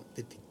Marymount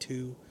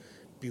 52,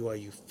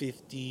 BYU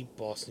 50,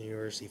 Boston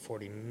University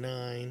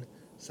 49,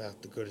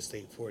 South Dakota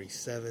State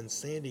 47,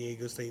 San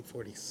Diego State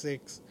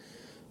 46,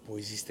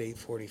 Boise State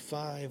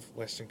 45,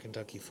 Western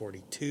Kentucky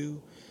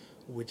 42,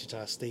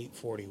 Wichita State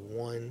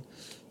 41,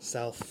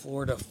 South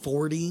Florida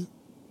 40,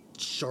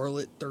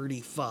 Charlotte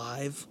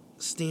 35,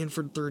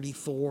 Stanford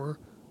 34,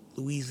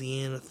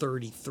 Louisiana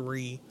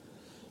 33,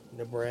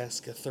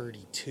 Nebraska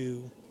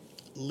 32,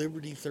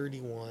 Liberty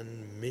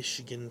 31,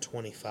 Michigan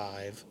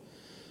 25,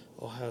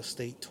 Ohio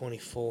State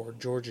 24,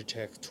 Georgia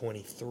Tech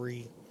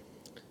 23,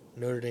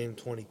 Notre Dame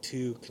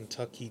 22,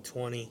 Kentucky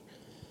 20,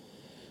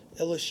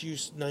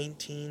 LSU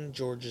 19,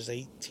 Georgia's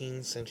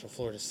 18, Central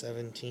Florida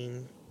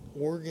 17,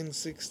 Oregon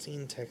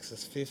 16,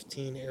 Texas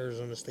 15,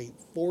 Arizona State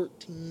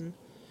 14,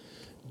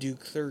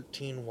 Duke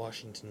 13,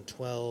 Washington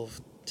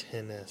 12,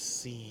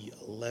 Tennessee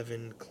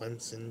 11,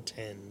 Clemson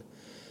 10,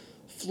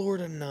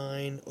 Florida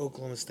 9,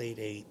 Oklahoma State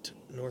 8,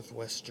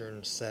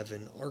 Northwestern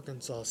 7,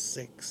 Arkansas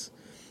 6,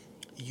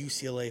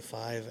 UCLA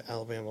 5,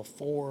 Alabama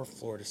 4,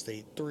 Florida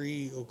State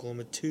 3,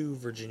 Oklahoma 2,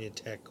 Virginia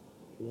Tech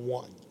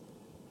 1.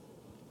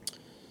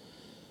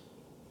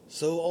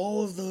 So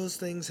all of those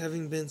things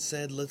having been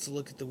said, let's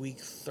look at the Week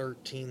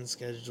 13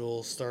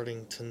 schedule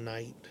starting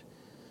tonight.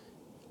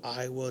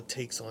 Iowa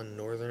takes on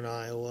Northern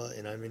Iowa,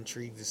 and I'm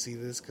intrigued to see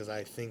this because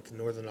I think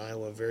Northern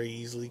Iowa very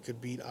easily could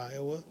beat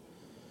Iowa,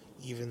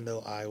 even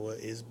though Iowa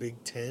is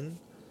Big Ten.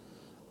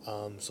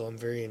 So I'm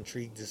very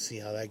intrigued to see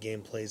how that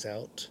game plays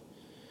out.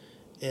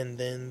 And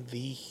then the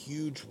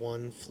huge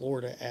one,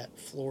 Florida at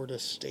Florida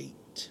State.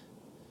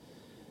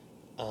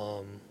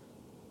 Um,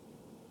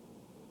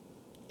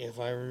 if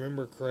I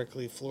remember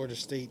correctly, Florida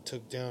State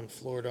took down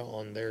Florida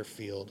on their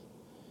field.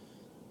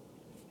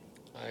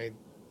 I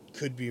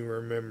could be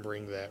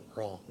remembering that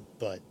wrong,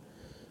 but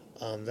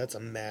that's a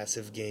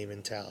massive game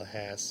in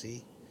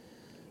Tallahassee.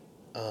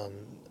 Um,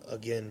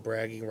 Again,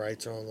 bragging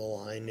rights are on the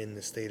line in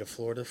the state of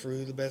Florida for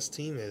who the best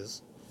team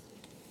is.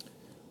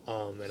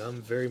 And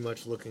I'm very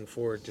much looking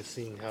forward to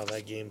seeing how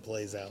that game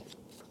plays out.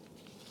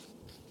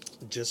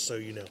 Just so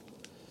you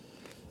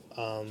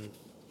know.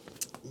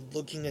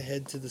 Looking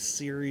ahead to the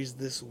series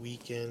this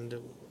weekend,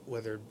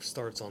 whether it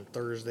starts on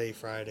Thursday,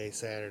 Friday,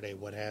 Saturday,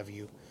 what have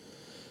you.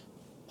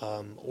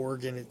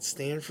 Oregon at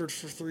Stanford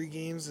for 3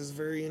 games is a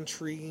very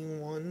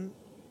intriguing one.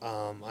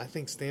 I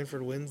think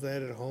Stanford wins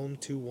that at home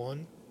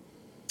 2-1.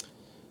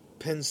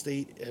 Penn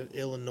State at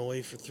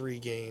Illinois for 3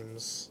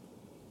 games.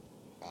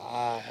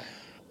 I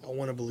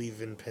want to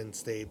believe in Penn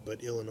State,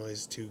 but Illinois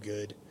is too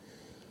good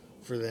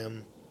for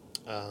them.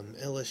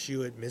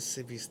 LSU at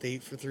Mississippi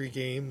State for 3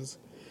 games.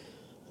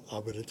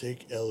 I'm going to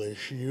take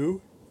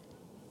LSU.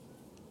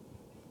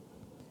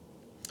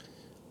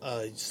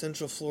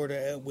 Central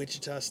Florida at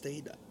Wichita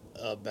State.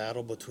 A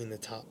battle between the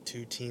top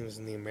 2 teams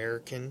in the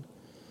American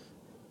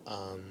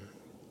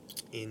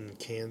in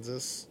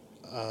Kansas.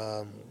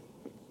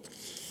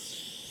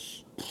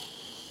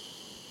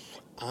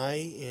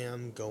 I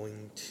am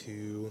going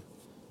to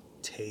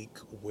take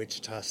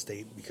Wichita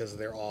State because of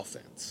their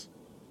offense.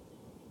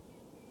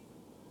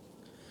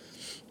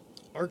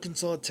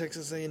 Arkansas at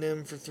Texas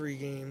A&M for 3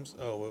 games.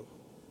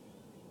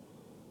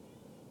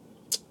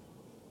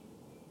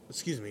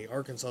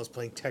 Arkansas is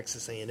playing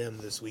Texas A&M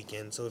this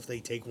weekend, so if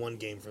they take 1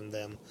 game from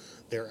them,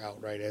 they're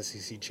outright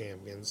SEC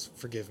champions.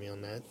 Forgive me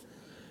on that.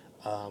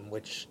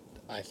 Which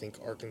I think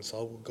Arkansas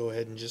will go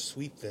ahead and just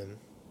sweep them,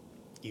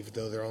 even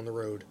though they're on the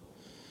road.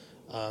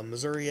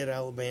 Missouri at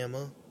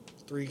Alabama,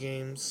 3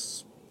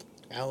 games.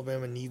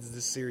 Alabama needs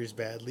this series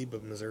badly,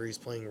 but Missouri's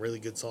playing really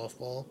good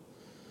softball.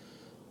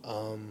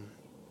 I'm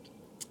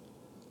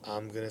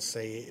going to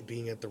say,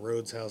 being at the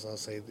Rhodes House, I'll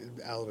say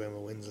Alabama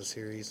wins the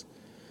series.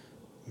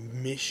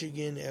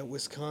 Michigan at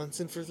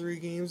Wisconsin for 3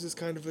 games is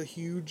kind of a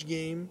huge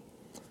game.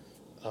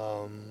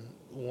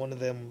 One of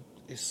them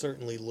is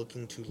certainly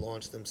looking to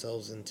launch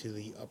themselves into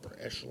the upper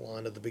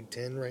echelon of the Big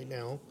Ten right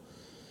now.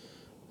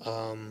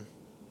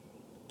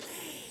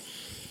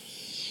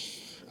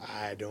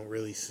 I don't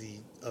really see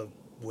a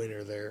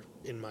winner there,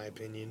 in my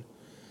opinion.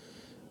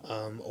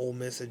 Ole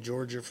Miss at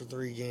Georgia for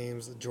 3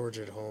 games.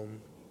 Georgia at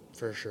home,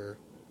 for sure.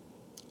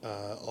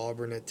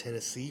 Auburn at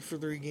Tennessee for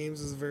 3 games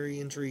is a very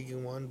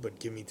intriguing one, but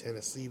give me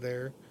Tennessee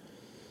there.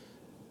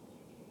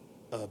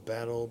 A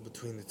battle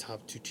between the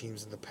top 2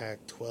 teams in the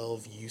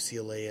Pac-12,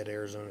 UCLA at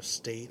Arizona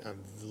State.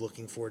 I'm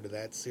looking forward to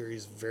that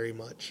series very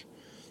much.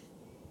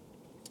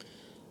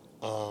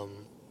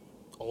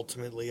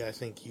 Ultimately, I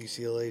think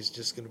UCLA is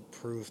just going to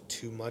prove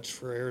too much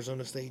for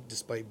Arizona State,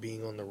 despite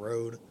being on the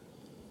road.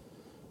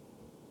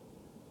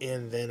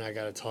 And then I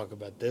got to talk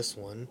about this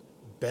one.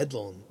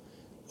 Bedlam.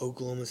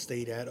 Oklahoma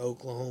State at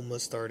Oklahoma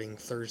starting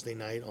Thursday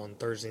night on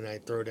Thursday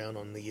Night Throwdown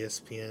on the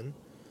ESPN.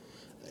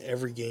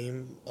 Every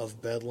game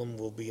of Bedlam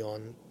will be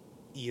on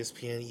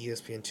ESPN,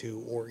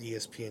 ESPN2, or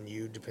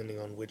ESPNU, depending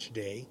on which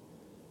day.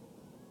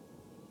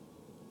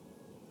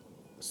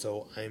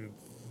 So I'm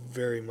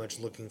very much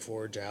looking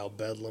forward to how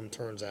Bedlam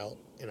turns out,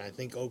 and I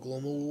think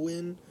Oklahoma will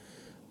win,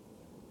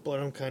 but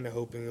I'm kind of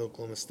hoping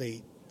Oklahoma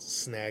State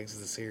snags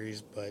the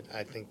series, but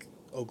I think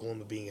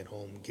Oklahoma being at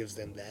home gives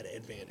them that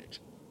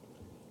advantage.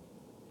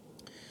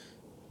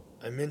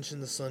 I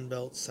mentioned the Sun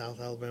Belt.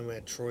 South Alabama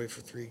at Troy for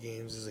 3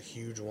 games is a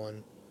huge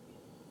one.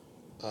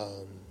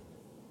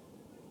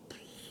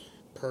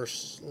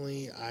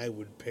 Personally, I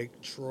would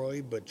pick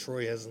Troy, but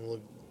Troy hasn't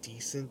looked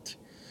decent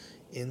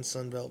in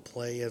Sun Belt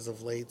play as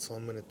of late, so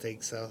I'm going to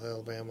take South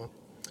Alabama.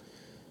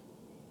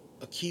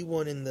 A key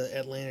one in the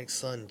Atlantic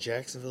Sun,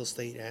 Jacksonville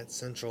State at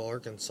Central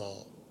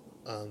Arkansas.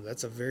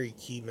 That's a very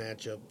key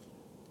matchup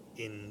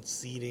in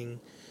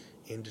seeding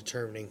and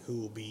determining who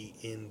will be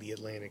in the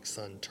Atlantic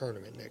Sun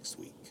tournament next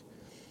week.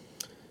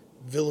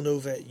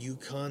 Villanova at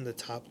UConn, the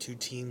top 2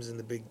 teams in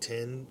the Big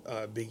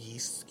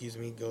East,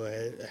 go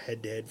ahead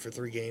head-to-head for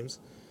 3 games.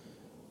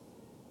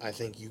 I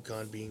think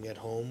UConn being at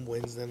home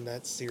wins them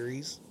that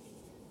series.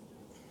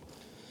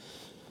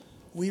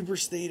 Weber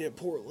State at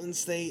Portland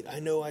State. I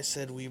know I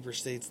said Weber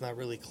State's not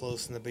really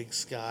close in the Big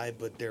Sky,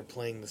 but they're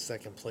playing the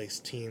second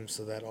place team,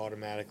 so that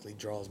automatically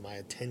draws my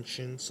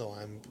attention, so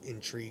I'm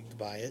intrigued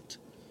by it.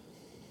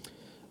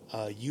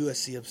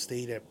 USC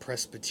Upstate at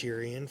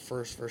Presbyterian,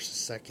 first versus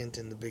second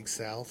in the Big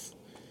South.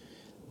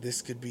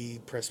 This could be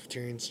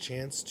Presbyterian's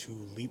chance to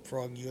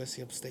leapfrog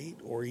USC Upstate,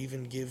 or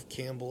even give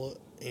Campbell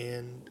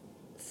and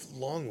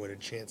Longwood a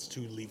chance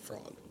to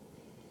leapfrog.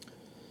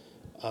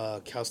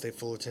 Cal State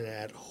Fullerton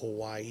at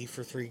Hawaii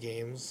for 3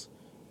 games.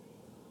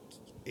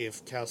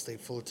 If Cal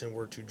State Fullerton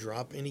were to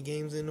drop any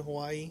games in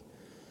Hawaii,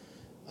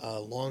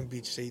 Long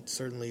Beach State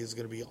certainly is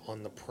going to be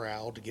on the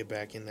prowl to get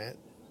back in that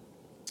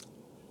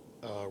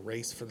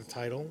race for the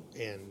title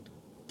and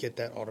get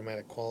that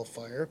automatic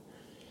qualifier.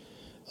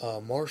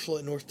 Marshall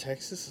at North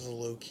Texas is a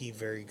low-key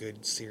very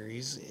good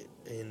series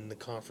in the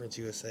Conference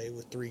USA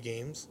with 3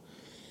 games.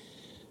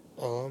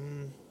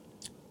 Um,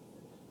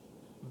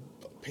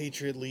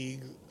 Patriot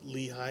League,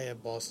 Lehigh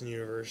at Boston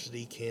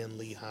University. Can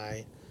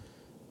Lehigh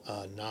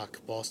knock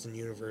Boston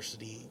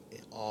University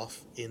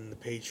off in the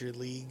Patriot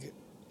League?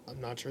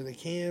 I'm not sure they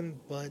can,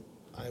 but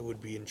I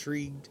would be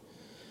intrigued.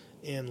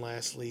 And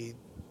lastly,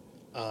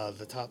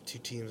 the top 2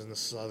 teams in the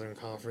Southern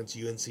Conference,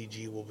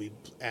 UNCG, will be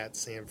at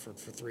Samford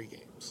for 3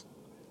 games.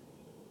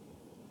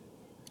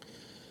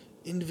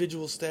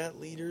 Individual stat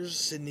leaders,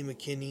 Sidney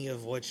McKinney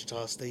of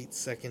Wichita State,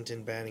 second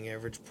in batting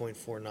average,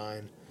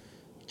 .49.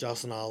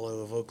 Jocelyn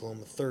Alo of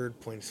Oklahoma, third,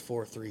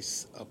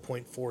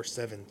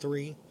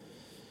 .473.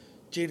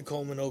 Jada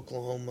Coleman,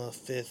 Oklahoma,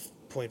 fifth,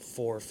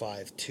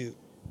 .452.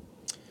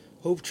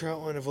 Hope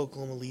Troutman of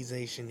Oklahoma leads the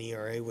nation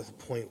ERA with a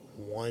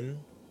 .1,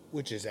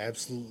 which is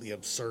absolutely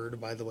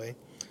absurd, by the way.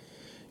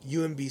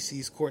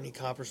 UMBC's Courtney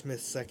Coppersmith,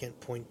 second,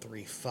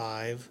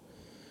 .35.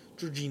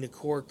 Georgina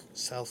Cork,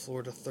 South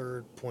Florida,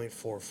 third,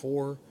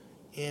 .44.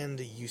 And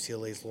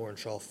UCLA's Lauren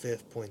Shaw,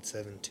 fifth,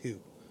 .72.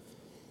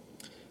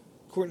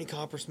 Courtney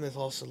Coppersmith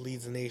also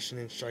leads the nation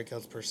in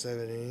strikeouts per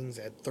 7 innings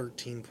at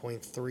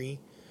 13.3.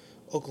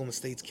 Oklahoma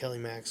State's Kelly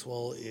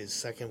Maxwell is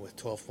second with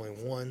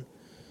 12.1.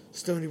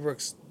 Stony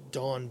Brook's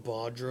Dawn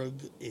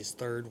Bodrug is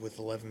third with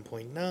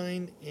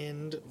 11.9.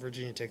 And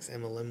Virginia Tech's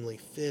Emma Lemley,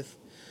 fifth,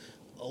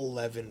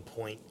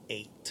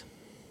 11.8.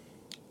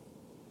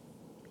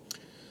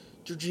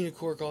 Georgina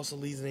Cork also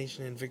leads the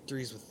nation in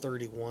victories with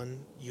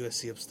 31.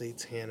 USC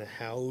Upstate's Hannah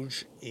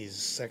Houge is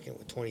second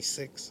with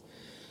 26.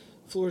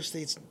 Florida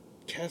State's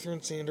Catherine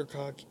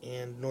Sandercock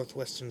and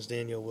Northwestern's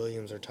Danielle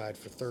Williams are tied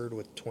for third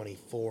with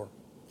 24.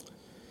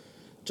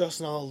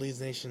 Justin Hall leads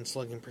the nation in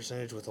slugging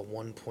percentage with a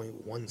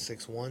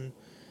 1.161.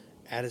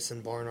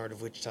 Addison Barnard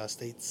of Wichita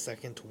State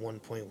second to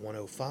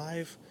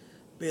 1.105.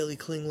 Bailey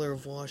Klingler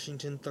of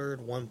Washington third,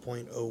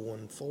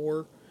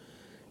 1.014.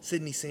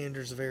 Sydney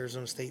Sanders of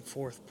Arizona State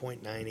fourth,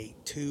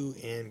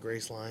 .982. And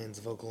Grace Lyons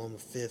of Oklahoma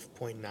fifth,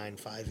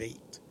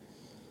 .958.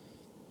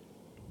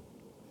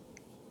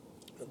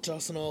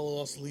 Jocelyn Alo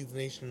also leads the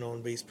nation in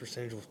on-base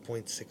percentage with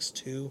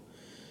 .62.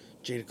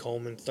 Jada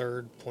Coleman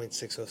third,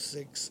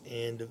 .606.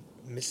 And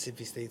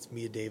Mississippi State's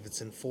Mia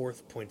Davidson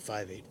fourth,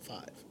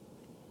 .585.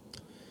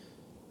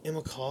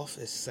 Emma Koff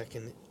is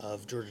second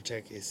of Georgia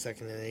Tech, is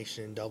second in the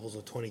nation in doubles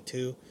with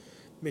 22.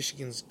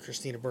 Michigan's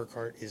Christina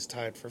Burkhart is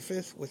tied for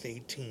fifth with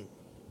 18.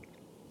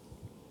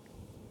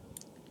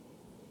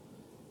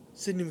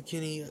 Sidney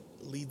McKinney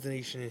leads the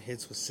nation in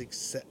hits with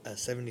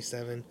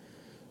 77.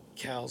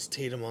 Cal's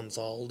Tatum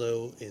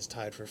Anzaldo is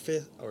tied for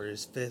fifth,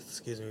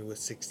 with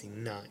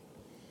 69.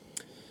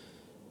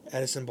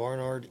 Addison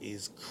Barnard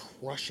is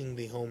crushing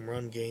the home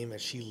run game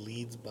as she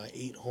leads by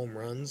 8 home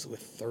runs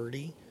with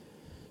 30.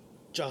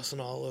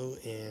 Jocelyn Alo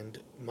and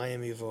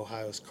Miami of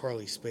Ohio's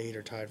Carly Spade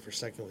are tied for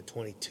second with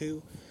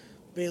 22.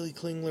 Bailey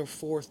Klingler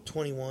fourth,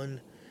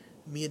 21.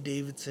 Mia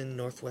Davidson,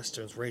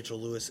 Northwestern's Rachel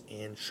Lewis,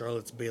 and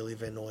Charlotte's Bailey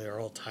Van Noy are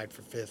all tied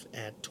for fifth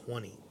at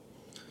 20.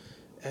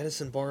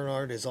 Addison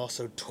Barnard is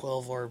also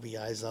 12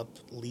 RBIs up,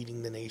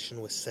 leading the nation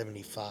with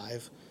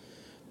 75.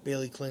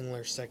 Bailey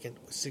Klingler second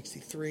with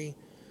 63.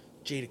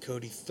 Jada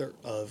Cody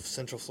of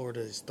Central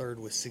Florida is third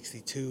with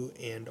 62,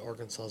 and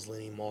Arkansas's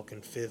Lenny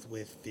Malkin fifth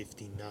with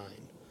 59.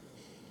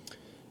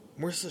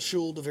 Marissa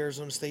Schuld of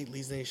Arizona State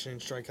leads the nation in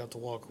strikeout to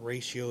walk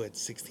ratio at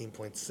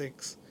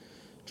 16.6.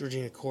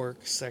 Georgina Cork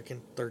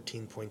second,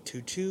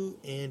 13.22,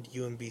 and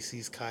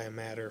UMBC's Kaya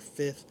Matter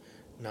fifth,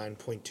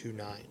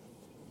 9.29.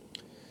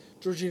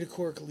 Georgina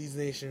Cork leads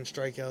the nation in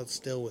strikeouts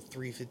still with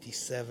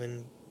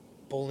 357.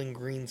 Bowling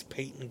Green's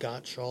Peyton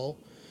Gottschall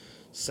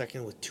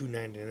second with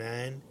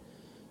 299.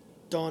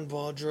 Dawn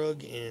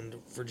Bodrug and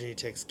Virginia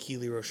Tech's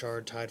Keely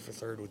Rochard tied for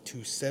third with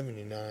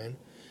 279.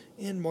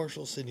 And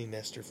Marshall Sydney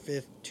Nestor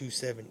fifth,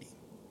 270.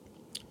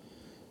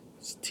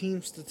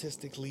 Team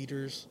statistic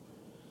leaders: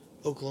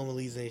 Oklahoma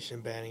leads the nation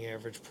in batting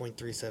average,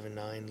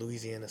 .379.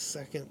 Louisiana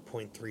second,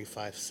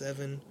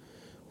 .357.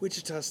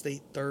 Wichita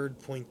State third,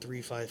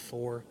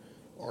 .354.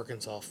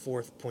 Arkansas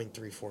fourth,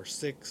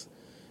 .346.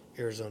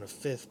 Arizona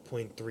fifth,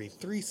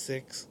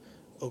 .336.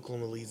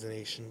 Oklahoma leads the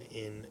nation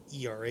in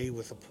ERA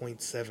with a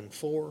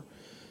 .74.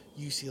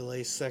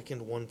 UCLA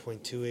second,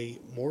 1.28.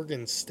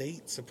 Morgan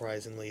State,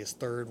 surprisingly, is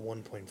third,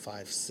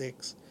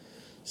 1.56.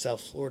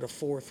 South Florida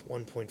fourth,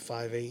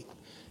 1.58.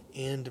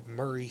 And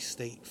Murray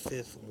State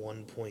fifth,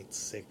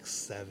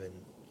 1.67.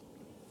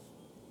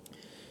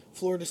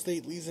 Florida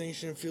State leads the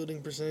nation in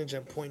fielding percentage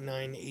at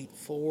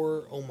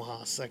 .984.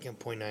 Omaha second,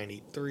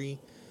 .983.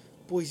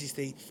 Boise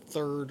State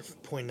third,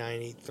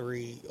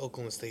 .983.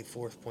 Oklahoma State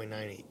fourth,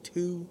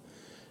 .982.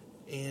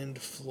 And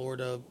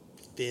Florida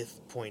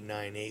fifth,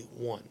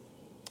 .981.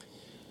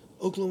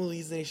 Oklahoma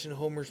leads the nation in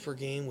homers per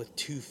game with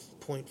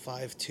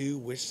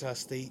 2.52. Wichita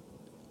State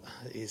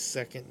is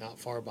second, not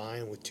far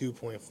behind, with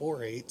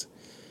 2.48.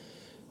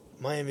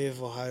 Miami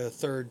of Ohio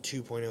third,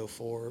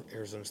 2.04.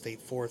 Arizona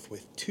State fourth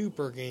with 2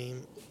 per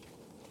game.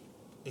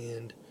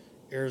 And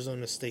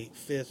Arizona State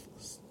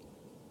fifth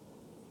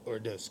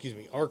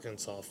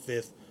Arkansas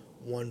 5th,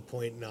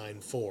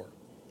 1.94.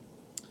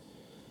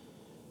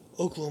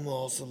 Oklahoma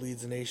also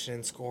leads the nation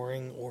in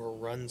scoring or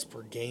runs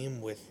per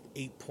game with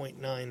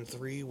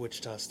 8.93,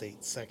 Wichita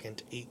State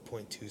second,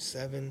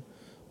 8.27,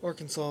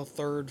 Arkansas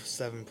third,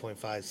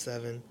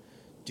 7.57,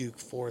 Duke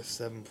fourth,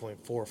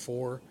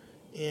 7.44,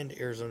 and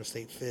Arizona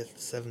State fifth,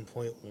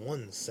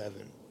 7.17.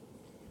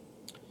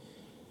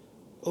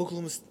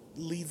 Oklahoma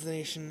leads the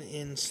nation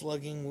in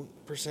slugging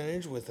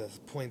percentage with a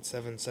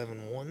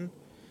 .771,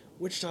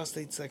 Wichita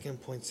State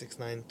second,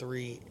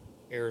 .693,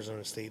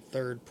 Arizona State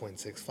third,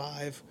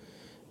 .65,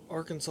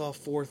 Arkansas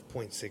fourth,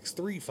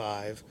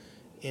 .635,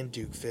 and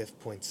Duke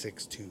fifth,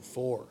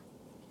 .624.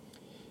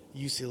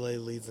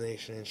 UCLA leads the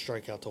nation in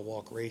strikeout to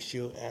walk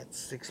ratio at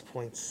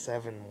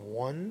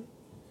 6.71.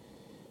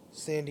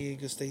 San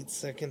Diego State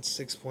second,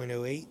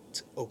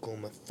 6.08.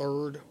 Oklahoma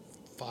third,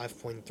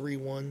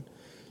 5.31.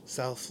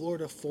 South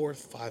Florida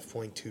fourth,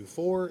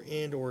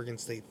 5.24. And Oregon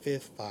State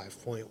fifth,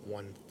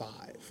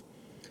 5.15.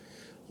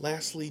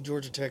 Lastly,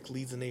 Georgia Tech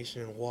leads the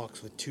nation in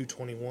walks with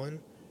 221.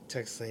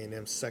 Texas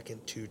A&M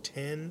second,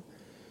 210.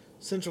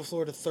 Central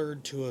Florida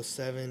third,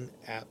 207.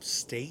 App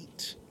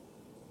State,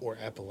 or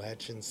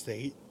Appalachian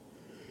State,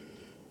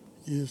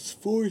 is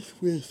fourth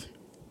with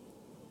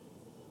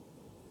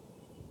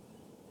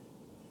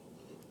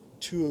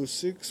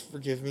 206.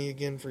 Forgive me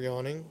again for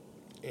yawning.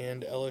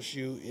 And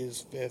LSU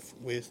is fifth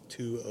with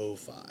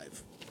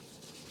 205.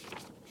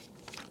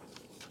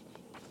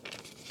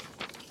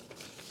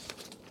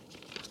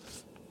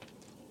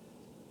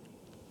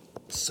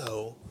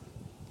 So,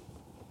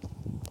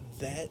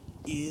 that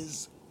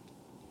is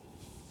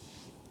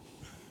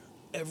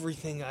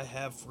everything I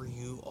have for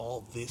you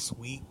all this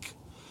week.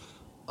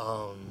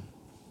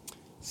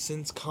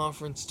 Since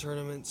conference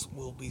tournaments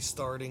will be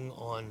starting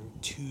on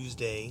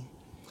Tuesday,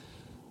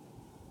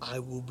 I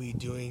will be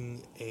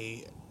doing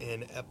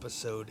an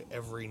episode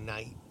every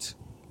night,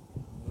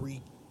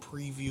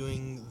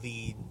 previewing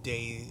the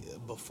day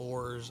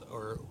before,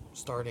 or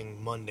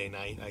starting Monday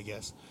night, I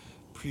guess,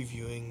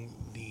 previewing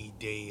the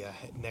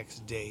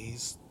next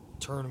day's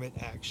tournament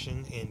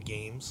action and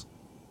games,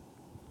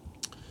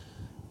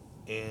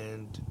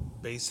 and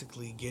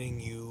basically getting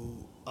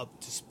you up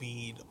to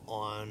speed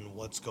on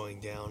what's going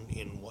down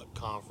in what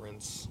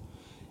conference.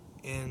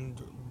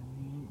 And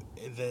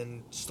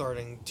then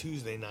starting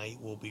Tuesday night,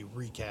 we'll be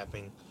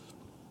recapping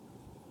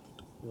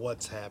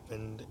what's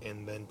happened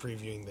and then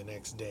previewing the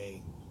next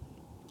day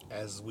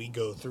as we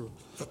go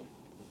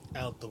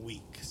throughout the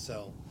week.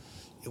 So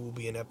it will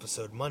be an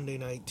episode Monday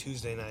night,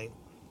 Tuesday night,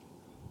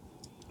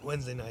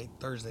 Wednesday night,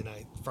 Thursday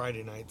night,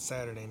 Friday night,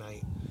 Saturday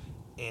night,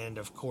 and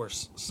of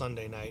course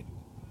Sunday night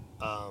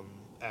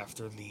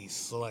after the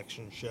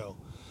selection show.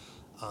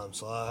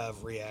 So I'll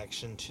have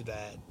reaction to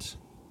that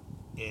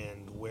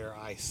and where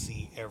I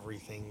see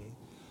everything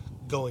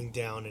going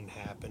down and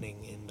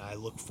happening, and I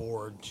look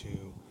forward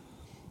to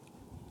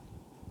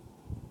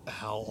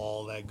how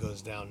all that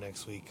goes down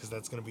next week, because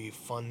that's going to be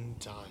fun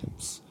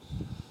times.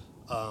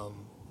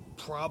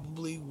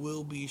 Probably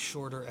will be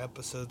shorter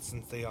episodes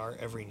since they are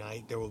every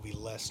night. There will be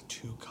less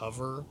to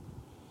cover.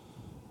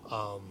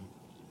 So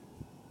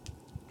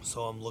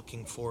I'm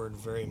looking forward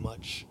very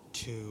much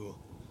to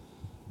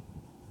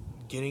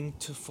getting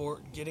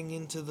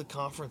into the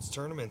conference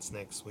tournaments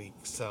next week.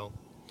 So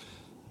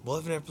we'll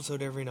have an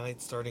episode every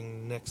night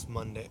starting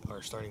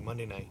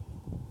Monday night.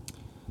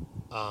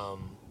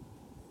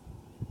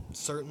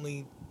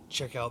 Certainly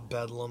check out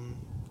Bedlam.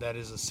 That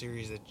is a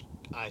series that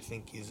I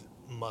think is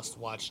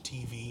must-watch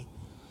TV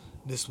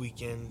this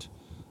weekend.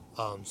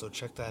 So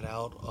check that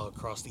out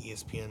across the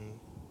ESPN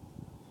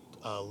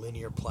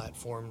linear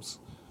platforms.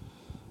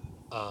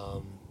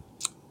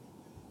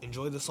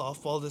 Enjoy the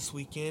softball this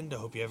weekend. I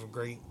hope you have a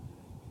great,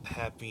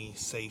 happy,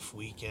 safe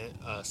weekend,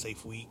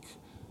 safe week,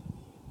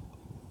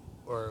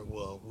 or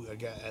I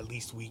got at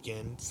least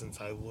weekend, since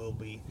I will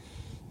be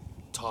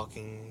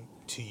talking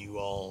to you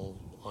all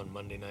on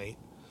Monday night.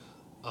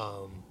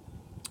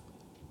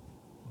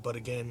 But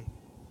again,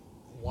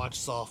 watch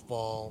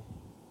softball,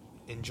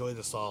 enjoy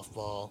the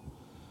softball,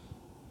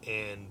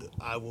 and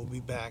I will be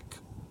back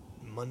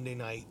Monday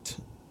night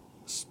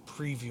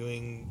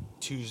previewing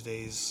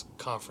Tuesday's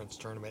conference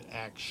tournament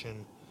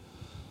action.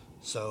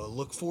 So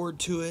look forward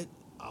to it.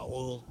 I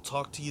will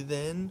talk to you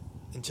then.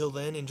 Until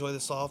then, enjoy the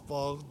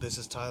softball. This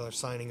is Tyler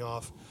signing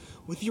off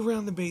with the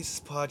Around the Bases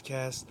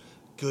podcast.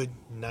 Good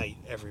night,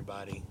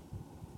 everybody.